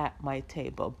were at my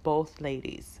table, both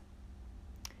ladies.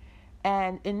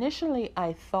 And initially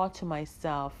I thought to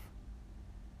myself,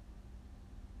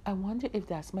 I wonder if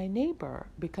that's my neighbor,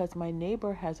 because my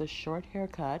neighbor has a short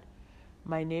haircut.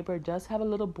 My neighbor does have a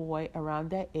little boy around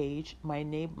that age. My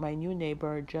new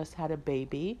neighbor just had a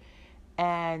baby.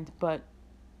 But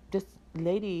this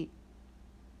lady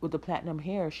with the platinum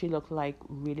hair, she looked like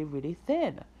really, really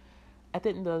thin. I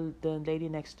think the lady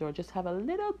next door just have a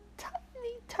little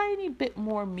tiny bit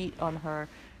more meat on her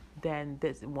than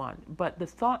this one. But the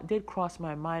thought did cross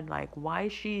my mind, like, why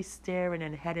is she staring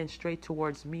and heading straight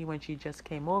towards me when she just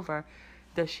came over?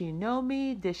 Does she know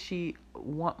me? Does she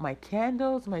want my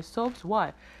candles, my soaps?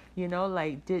 What?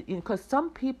 Because some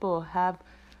people have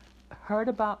heard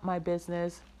about my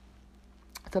business.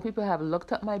 Some people have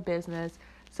looked up my business.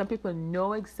 Some people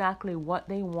know exactly what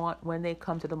they want when they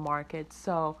come to the market.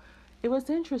 So it was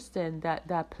interesting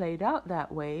that played out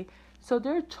that way. So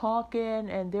they're talking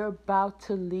and they're about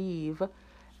to leave.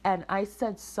 And I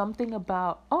said something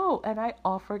about, and I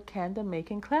offer candle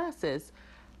making classes.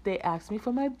 They asked me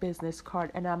for my business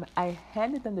card, and I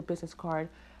handed them the business card.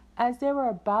 As they were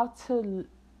about to,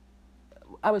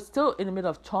 I was still in the middle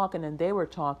of talking and they were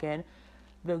talking.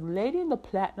 The lady in the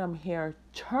platinum hair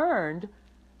turned,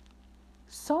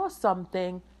 saw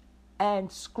something,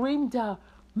 and screamed out,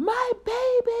 "My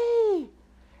baby!"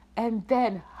 And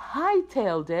then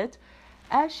hightailed it.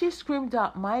 As she screamed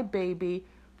out, "My baby,"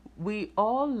 we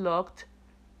all looked.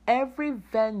 Every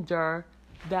vendor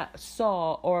that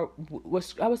saw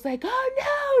I was like,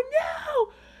 "Oh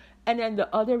no!" And then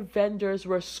the other vendors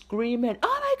were screaming,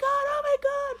 "Oh my God!"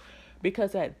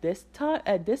 Because at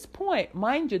this point,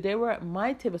 mind you, they were at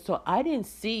my table, so I didn't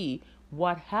see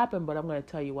what happened, but I'm going to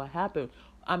tell you what happened.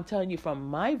 I'm telling you from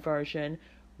my version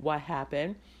what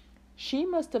happened. She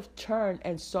must have turned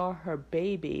and saw her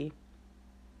baby.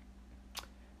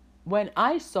 When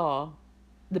I saw,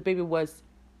 the baby was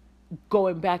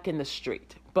going back in the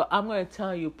street. But I'm going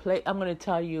to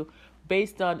tell you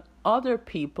based on other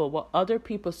people, what other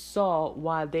people saw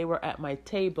while they were at my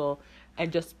table,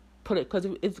 and just put it, because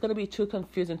it's going to be too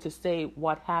confusing to say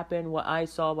what happened, what I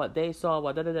saw, what they saw,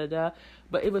 what da-da-da-da.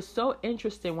 But it was so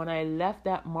interesting. When I left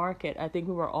that market, I think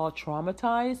we were all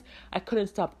traumatized. I couldn't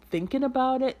stop thinking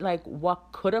about it, like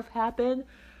what could have happened.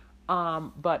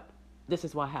 But this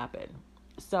is what happened.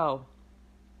 So,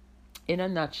 in a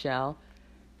nutshell,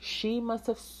 she must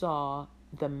have saw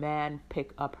the man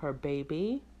pick up her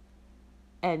baby,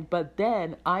 but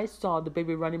then I saw the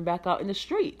baby running back out in the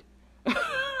street.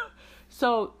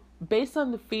 So based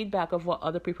on the feedback of what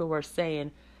other people were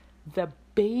saying, the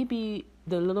the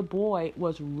little boy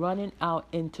was running out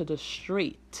into the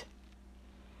street.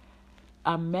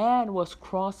 A man was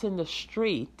crossing the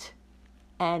street,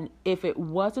 and if it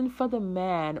wasn't for the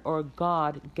man or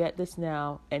God, get this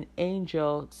now, an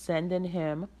angel sending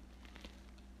him,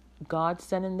 God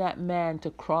sending that man to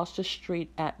cross the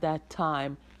street at that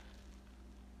time,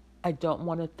 I don't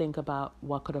want to think about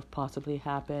what could have possibly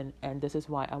happened. And this is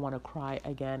why I want to cry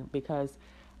again, because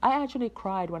I actually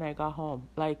cried when I got home.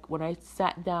 Like when I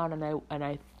sat down and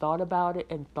I thought about it,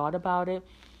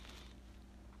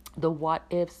 the what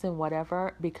ifs and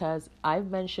whatever, because I've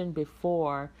mentioned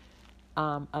before,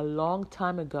 a long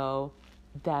time ago,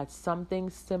 that something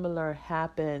similar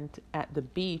happened at the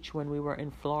beach when we were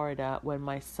in Florida when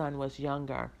my son was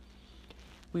younger.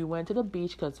 We went to the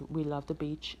beach because we love the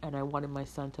beach, and I wanted my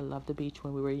son to love the beach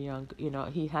when we were young.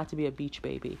 He had to be a beach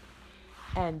baby.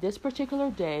 And this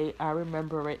particular day, I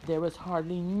remember it, there was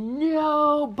hardly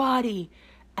nobody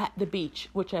at the beach,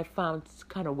 which I found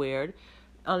kind of weird.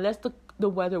 Unless the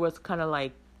weather was kind of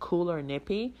like cool or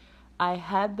nippy. I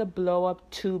had the blow-up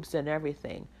tubes and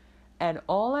everything. And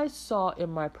all I saw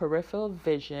in my peripheral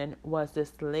vision was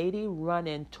this lady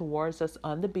running towards us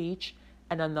on the beach,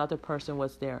 and another person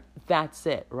was there. That's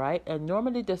it, right? And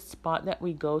normally the spot that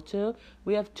we go to,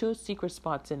 we have 2 secret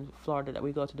spots in Florida that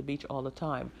we go to the beach all the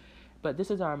time. But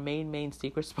this is our main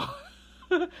secret spot.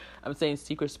 I'm saying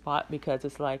secret spot because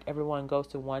it's like everyone goes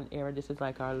to one area. This is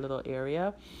like our little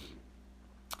area.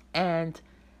 And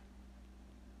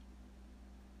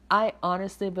I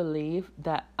honestly believe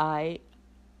that I'm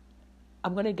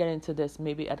going to get into this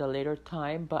maybe at a later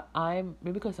time, but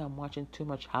maybe because I'm watching too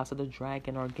much House of the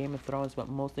Dragon or Game of Thrones, but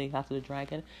mostly House of the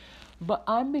Dragon. But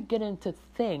I'm beginning to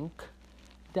think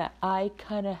that I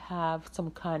kind of have some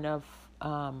kind of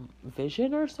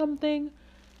vision or something,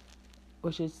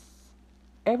 which is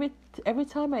every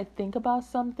time I think about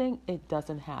something, it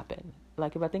doesn't happen.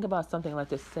 Like if I think about something like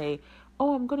to say,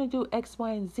 oh, I'm going to do X,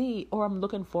 Y, and Z, or I'm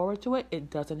looking forward to it,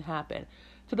 it doesn't happen.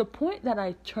 To the point that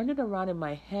I turned it around in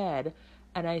my head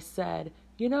and I said,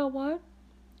 you know what?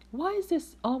 Why is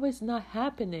this always not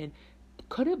happening?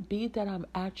 Could it be that I'm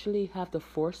actually have the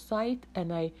foresight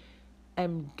and I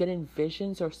am getting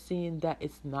visions or seeing that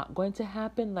it's not going to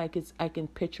happen? Like I can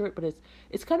picture it, but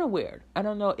it's kind of weird. I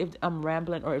don't know if I'm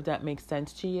rambling or if that makes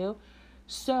sense to you.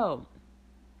 So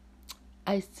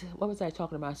what was I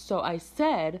talking about? So I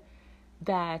said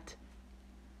that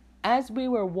as we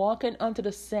were walking onto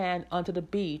the sand, onto the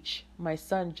beach, my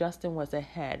son Justin was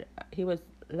ahead. He was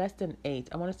less than 8.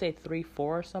 I want to say 3,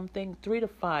 4 or something. 3 to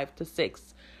 5 to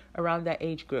 6, around that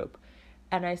age group.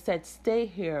 And I said, stay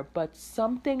here. But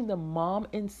something the mom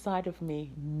inside of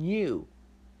me knew,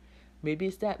 maybe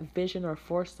it's that vision or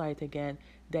foresight again,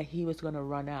 that he was going to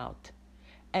run out.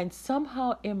 And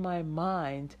somehow in my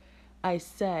mind, I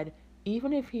said,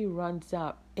 even if he runs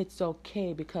out, it's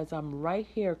okay because I'm right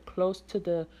here close to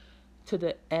the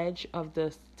edge of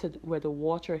where the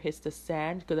water hits the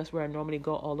sand, because that's where I normally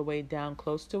go, all the way down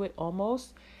close to it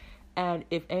almost. And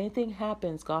if anything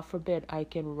happens, God forbid, I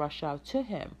can rush out to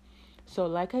him. So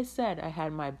like I said, I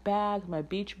had my bag, my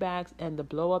beach bags, and the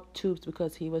blow up tubes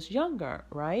because he was younger,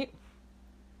 right?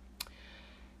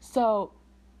 So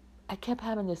I kept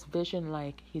having this vision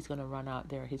like he's going to run out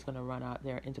there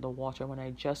into the water when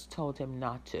I just told him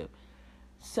not to.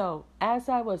 So as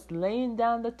I was laying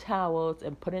down the towels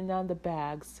and putting down the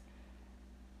bags,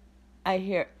 I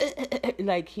hear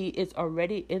like he is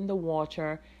already in the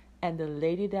water, and the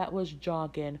lady that was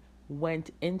jogging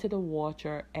went into the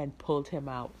water and pulled him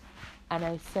out. And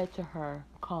I said to her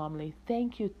calmly,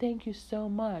 thank you so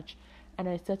much. And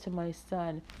I said to my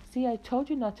son, see, I told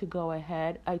you not to go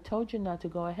ahead.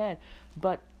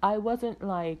 But I wasn't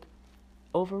like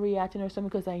overreacting or something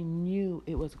because I knew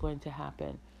it was going to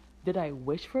happen. Did I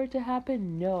wish for it to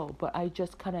happen? No, but I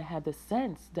just kind of had the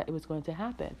sense that it was going to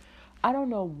happen. I don't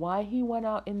know why he went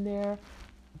out in there,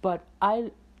 but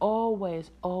I always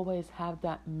have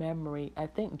that memory. I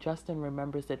think Justin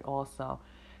remembers it also.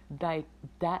 Like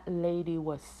that lady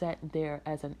was sent there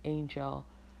as an angel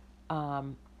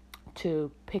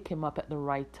to pick him up at the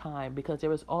right time, because there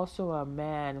was also a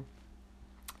man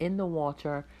in the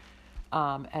water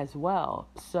as well.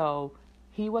 So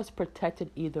he was protected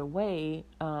either way,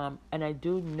 and I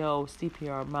do know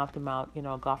CPR, mouth to mouth,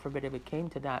 God forbid if it came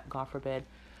to that, God forbid.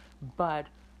 But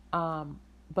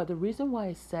the reason why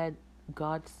I said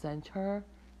God sent her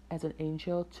as an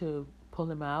angel to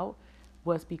pull him out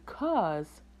was because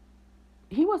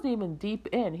he wasn't even deep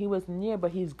in. He was near,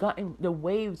 but the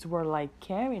waves were like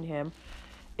carrying him.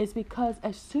 It's because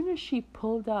as soon as she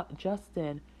pulled out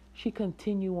Justin, she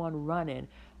continued on running.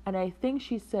 And I think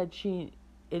she said she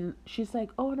she's like,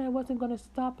 oh, and I wasn't going to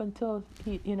stop until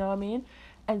he, you know what I mean?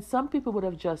 And some people would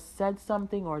have just said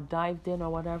something or dived in or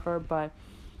whatever,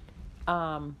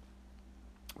 um,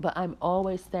 but I'm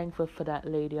always thankful for that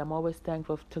lady. I'm always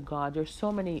thankful to God. There's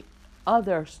so many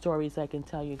other stories I can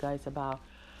tell you guys about.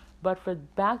 But for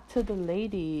back to the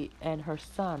lady and her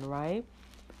son, right?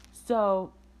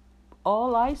 So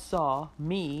all I saw,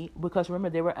 because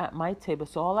remember they were at my table,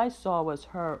 so all I saw was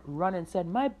her run and said,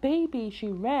 my baby, she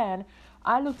ran.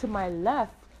 I looked to my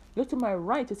left, looked to my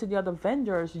right to see the other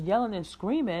vendors yelling and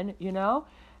screaming,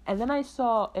 and then I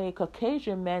saw a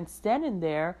Caucasian man standing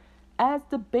there as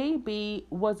the baby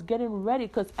was getting ready,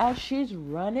 because as she's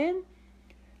running,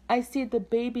 I see the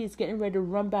baby is getting ready to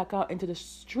run back out into the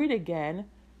street again.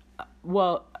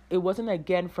 Well, it wasn't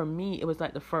again for me. It was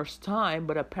like the first time,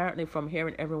 but apparently from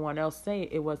hearing everyone else say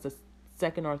it was the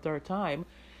second or third time.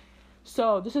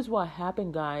 So this is what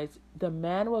happened, guys. The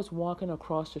man was walking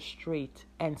across the street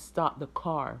and stopped the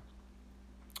car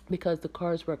because the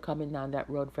cars were coming down that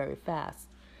road very fast.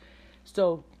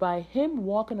 So by him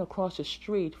walking across the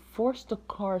street, forced the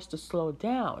cars to slow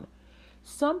down.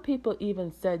 Some people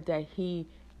even said that he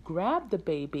grabbed the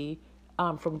baby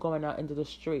from going out into the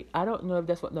street. I don't know if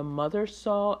that's what the mother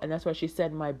saw, and that's why she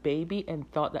said my baby, and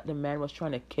thought that the man was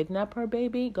trying to kidnap her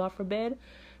baby, God forbid.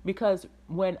 Because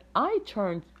when I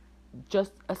turned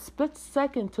just a split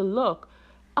second to look,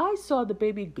 I saw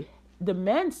the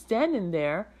man standing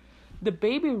there, the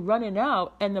baby running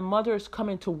out, and the mother is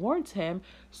coming towards him.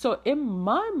 So in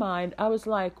my mind, I was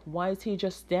like, why is he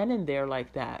just standing there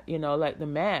like that? Like the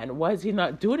man, why is he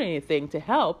not doing anything to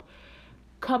help?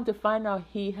 Come to find out,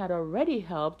 he had already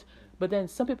helped, but then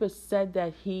some people said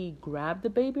that he grabbed the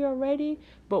baby already.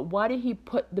 But why did he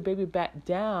put the baby back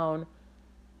down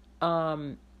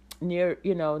near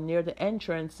the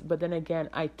entrance? But then again,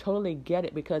 I totally get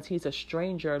it, because he's a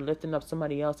stranger lifting up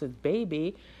somebody else's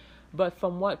baby. But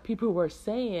from what people were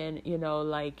saying,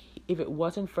 like if it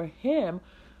wasn't for him,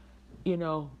 they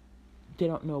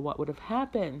don't know what would have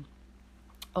happened.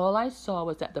 All I saw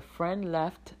was that the friend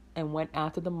left and went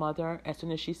after the mother. As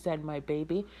soon as she said my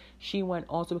baby, she went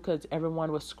also, because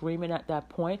everyone was screaming at that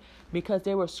point, because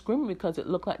they were screaming because it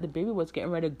looked like the baby was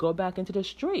getting ready to go back into the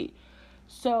street.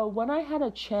 So when I had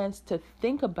a chance to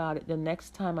think about it the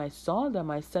next time I saw them,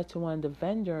 I said to one of the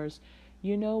vendors,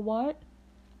 you know what?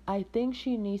 I think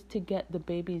she needs to get the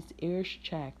baby's ears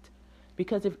checked,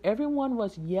 because if everyone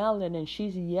was yelling and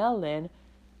she's yelling,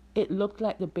 it looked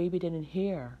like the baby didn't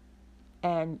hear.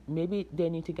 And maybe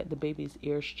they need to get the baby's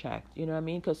ears checked. You know what I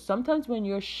mean? Because sometimes when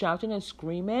you're shouting and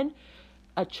screaming,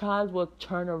 a child will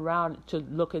turn around to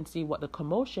look and see what the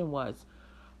commotion was.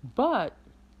 But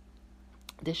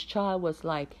this child was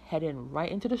like heading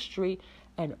right into the street.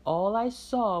 And all I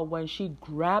saw when she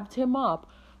grabbed him up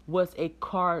was a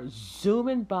car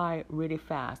zooming by really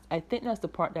fast. I think that's the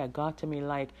part that got to me.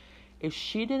 Like, if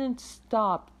she didn't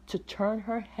stop to turn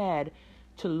her head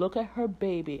to look at her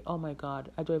baby, oh my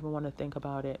God, I don't even want to think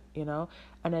about it,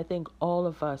 And I think all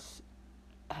of us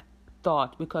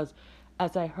thought, because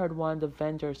as I heard one of the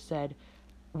vendors said,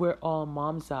 we're all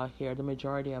moms out here, the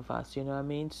majority of us, you know what I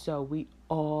mean? So we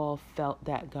all felt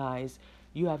that, guys.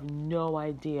 You have no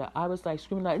idea. I was like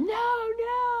screaming like,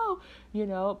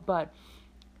 no, but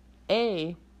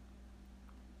a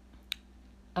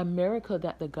miracle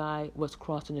that the guy was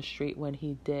crossing the street when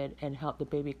he did and helped the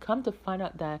baby. Come to find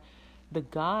out that the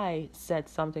guy said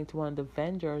something to one of the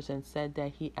vendors and said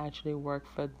that he actually worked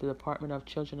for the Department of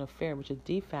Children Affairs, which is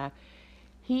DFAC.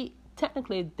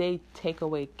 Technically, they take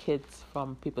away kids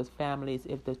from people's families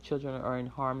if the children are in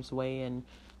harm's way and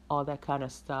all that kind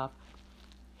of stuff.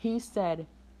 He said,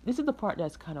 this is the part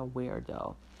that's kind of weird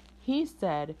though. He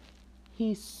said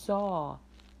he saw,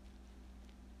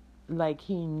 like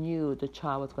he knew the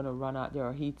child was going to run out there,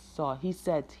 or he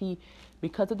said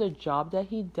because of the job that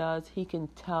he does, he can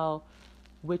tell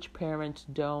which parents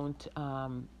are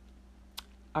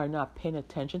not paying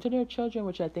attention to their children,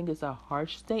 which I think is a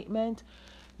harsh statement,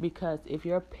 because if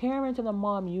you're a parent and a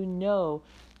mom,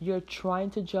 you're trying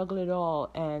to juggle it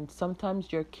all, and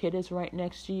sometimes your kid is right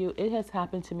next to you. It has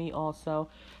happened to me also,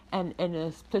 and in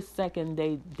a split second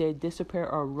they disappear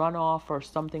or run off or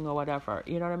something or whatever,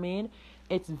 you know what I mean?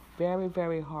 It's very,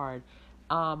 very hard.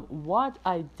 What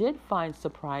I did find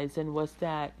surprising was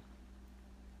that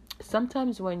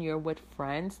sometimes when you're with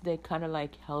friends, they kind of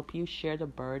like help you share the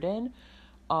burden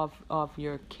of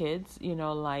your kids,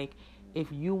 like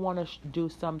if you want to do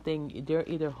something, they're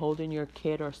either holding your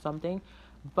kid or something,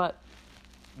 but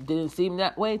didn't seem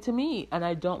that way to me. And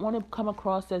I don't want to come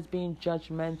across as being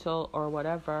judgmental or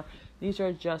whatever. These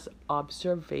are just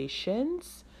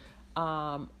observations.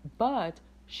 But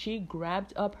she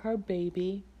grabbed up her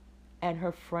baby and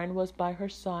her friend was by her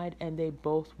side, and they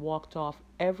both walked off.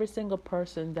 Every single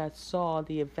person that saw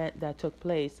the event that took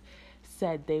place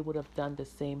said they would have done the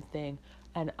same thing.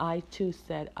 And I too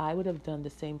said I would have done the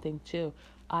same thing too.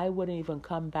 I wouldn't even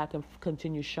come back and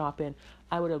continue shopping.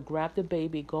 I would have grabbed the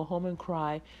baby, go home and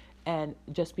cry, and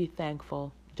just be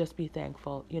thankful. Just be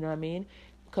thankful. You know what I mean?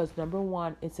 Because number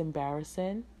one, it's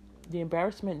embarrassing. The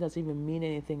embarrassment doesn't even mean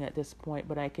anything at this point,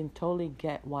 but I can totally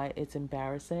get why it's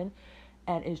embarrassing.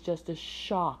 And it's just the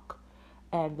shock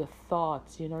and the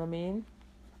thoughts, you know what I mean?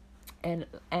 And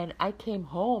I came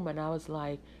home and I was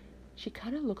like, she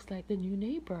kind of looks like the new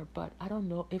neighbor, but I don't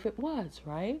know if it was,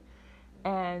 right?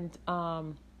 And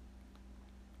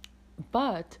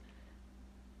but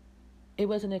it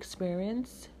was an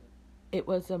experience. It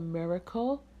was a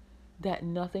miracle that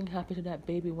nothing happened to that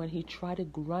baby when he tried to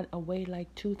run away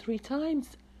like 2-3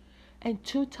 times, and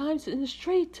 2 times in the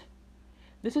street.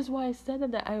 This is why I said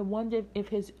that I wonder if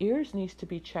his ears needs to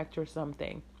be checked or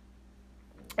something.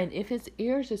 And if his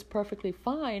ears is perfectly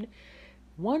fine,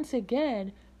 once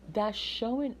again, that's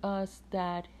showing us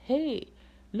that, hey,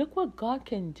 look what God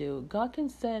can do. God can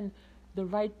send the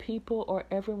right people or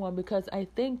everyone, because I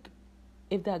think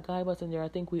if that guy wasn't there, I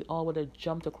think we all would have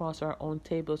jumped across our own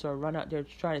tables or run out there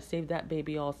to try to save that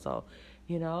baby also,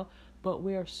 you know. But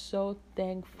we are so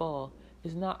thankful.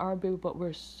 It's not our baby, but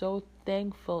we're so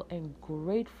thankful and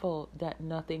grateful that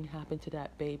nothing happened to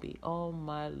that baby. Oh,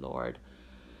 my Lord.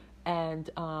 And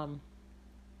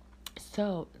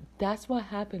so that's what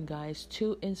happened, guys.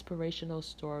 2 inspirational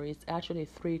stories. Actually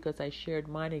 3, because I shared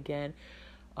mine again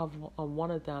of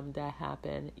one of them that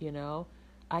happened, you know.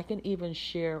 I can even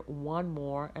share one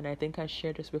more, and I think I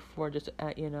shared this before, just,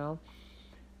 you know.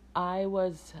 I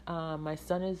was, my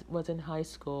son was in high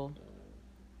school,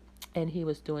 and he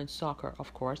was doing soccer,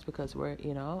 of course, because we're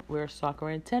a soccer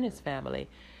and tennis family.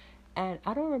 And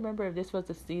I don't remember if this was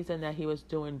the season that he was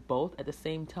doing both at the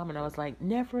same time. And I was like,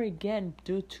 never again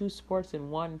do 2 sports in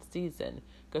one season,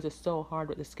 because it's so hard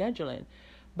with the scheduling.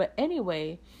 But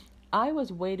anyway, I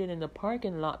was waiting in the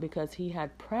parking lot because he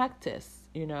had practice,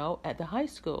 you know, at the high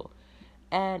school.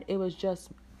 And it was just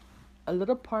a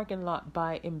little parking lot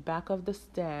in back of the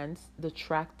stands. The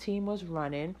track team was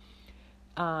running.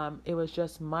 It was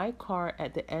just my car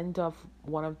at the end of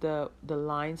one of the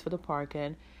lines for the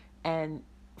parking. And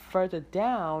further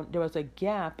down, there was a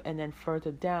gap, and then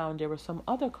further down, there were some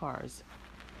other cars.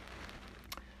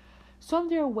 So I'm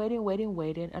there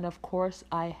waiting, and of course,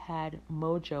 I had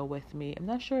Mojo with me. I'm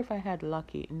not sure if I had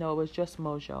Lucky. No, it was just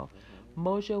Mojo.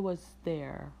 Mojo was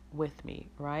there with me,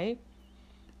 right?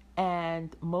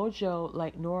 And Mojo,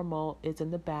 like normal, is in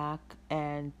the back,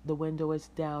 and the window is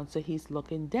down, so he's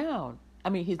looking down. I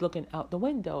mean, he's looking out the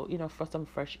window, you know, for some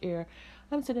fresh air.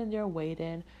 I'm sitting there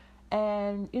waiting.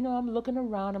 And, you know, I'm looking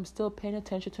around. I'm still paying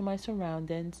attention to my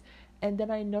surroundings. And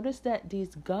then I noticed that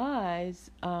these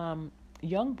guys,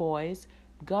 young boys,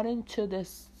 got into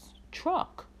this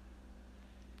truck.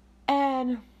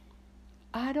 And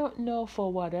I don't know,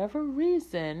 for whatever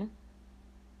reason,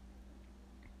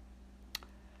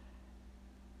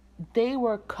 they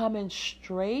were coming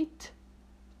straight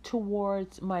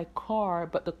towards my car,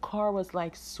 but the car was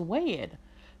like swaying.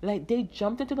 Like they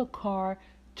jumped into the car,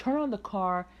 turned on the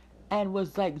car, and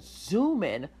was like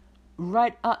zooming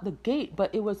right out the gate,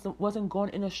 but it wasn't going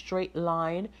in a straight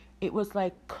line. It was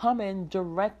like coming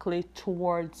directly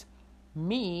towards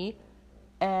me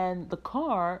and the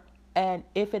car, and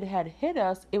if it had hit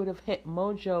us, it would have hit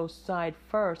Mojo's side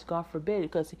first, God forbid,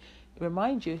 because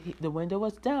remind you, the window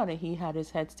was down and he had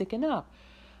his head sticking up.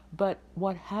 But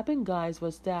what happened, guys,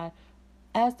 was that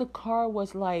as the car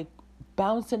was like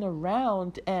bouncing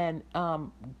around and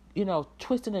you know,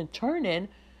 twisting and turning,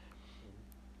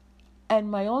 and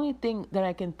my only thing that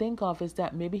I can think of is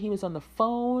that maybe he was on the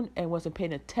phone and wasn't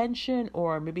paying attention,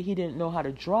 or maybe he didn't know how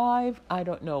to drive. I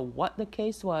don't know what the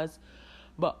case was,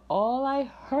 but all I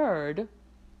heard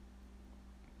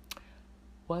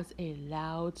was a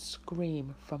loud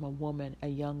scream from a woman, a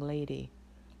young lady.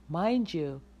 Mind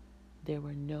you, there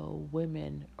were no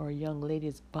women or young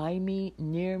ladies by me,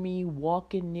 near me,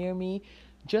 walking near me,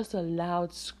 just a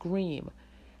loud scream.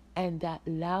 And that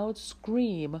loud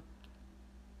scream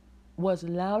was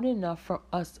loud enough for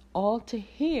us all to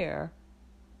hear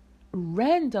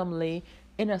randomly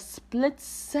in a split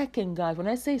second, guys. When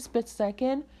I say split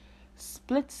second,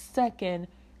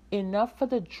 enough for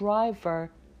the driver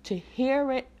to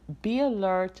hear it, be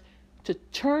alert, to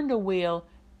turn the wheel,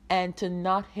 and to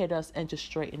not hit us and to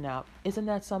straighten out. Isn't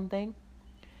that something?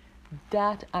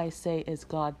 That, I say, is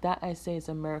God. That, I say, is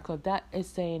a miracle. That is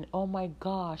saying, oh my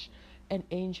gosh, an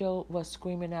angel was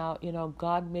screaming out. You know,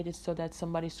 God made it so that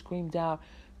somebody screamed out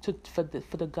for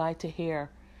the guy to hear.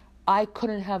 I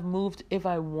couldn't have moved if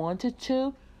I wanted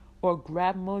to, or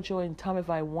grab Mojo in time if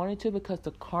I wanted to, because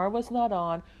the car was not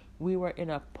on. We were in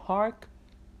a park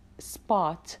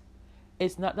spot.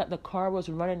 It's not that the car was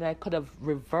running and I could have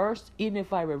reversed. Even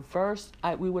if I reversed,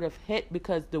 we would have hit,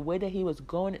 because the way that he was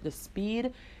going at the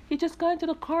speed, he just got into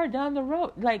the car down the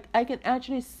road. Like, I can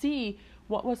actually see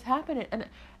what was happening. And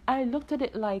I looked at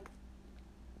it like,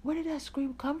 where did that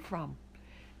scream come from?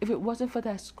 If it wasn't for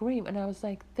that scream. And I was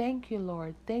like, thank you,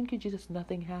 Lord. Thank you, Jesus.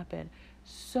 Nothing happened.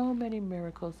 So many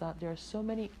miracles out there. So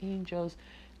many angels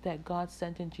that God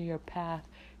sent into your path.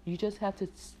 You just have to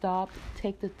stop,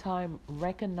 take the time,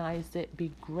 recognize it,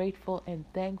 be grateful and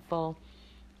thankful,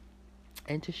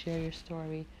 and to share your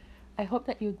story. I hope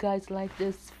that you guys like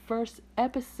this first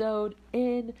episode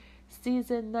in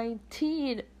season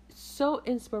 19. So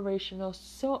inspirational,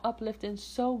 so uplifting,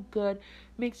 so good.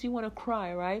 Makes you want to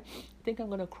cry, right? I think I'm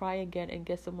going to cry again and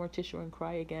get some more tissue and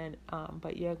cry again.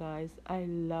 But yeah, guys, I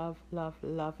love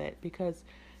it, because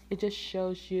it just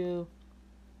shows you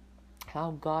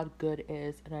how God good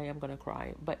is, and I am going to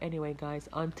cry. But anyway, guys,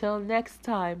 until next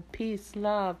time, peace,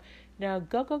 love. Now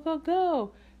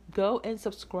go. Go and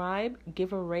subscribe,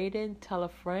 give a rating, tell a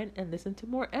friend, and listen to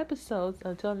more episodes.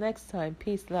 Until next time,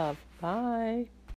 peace, love. Bye.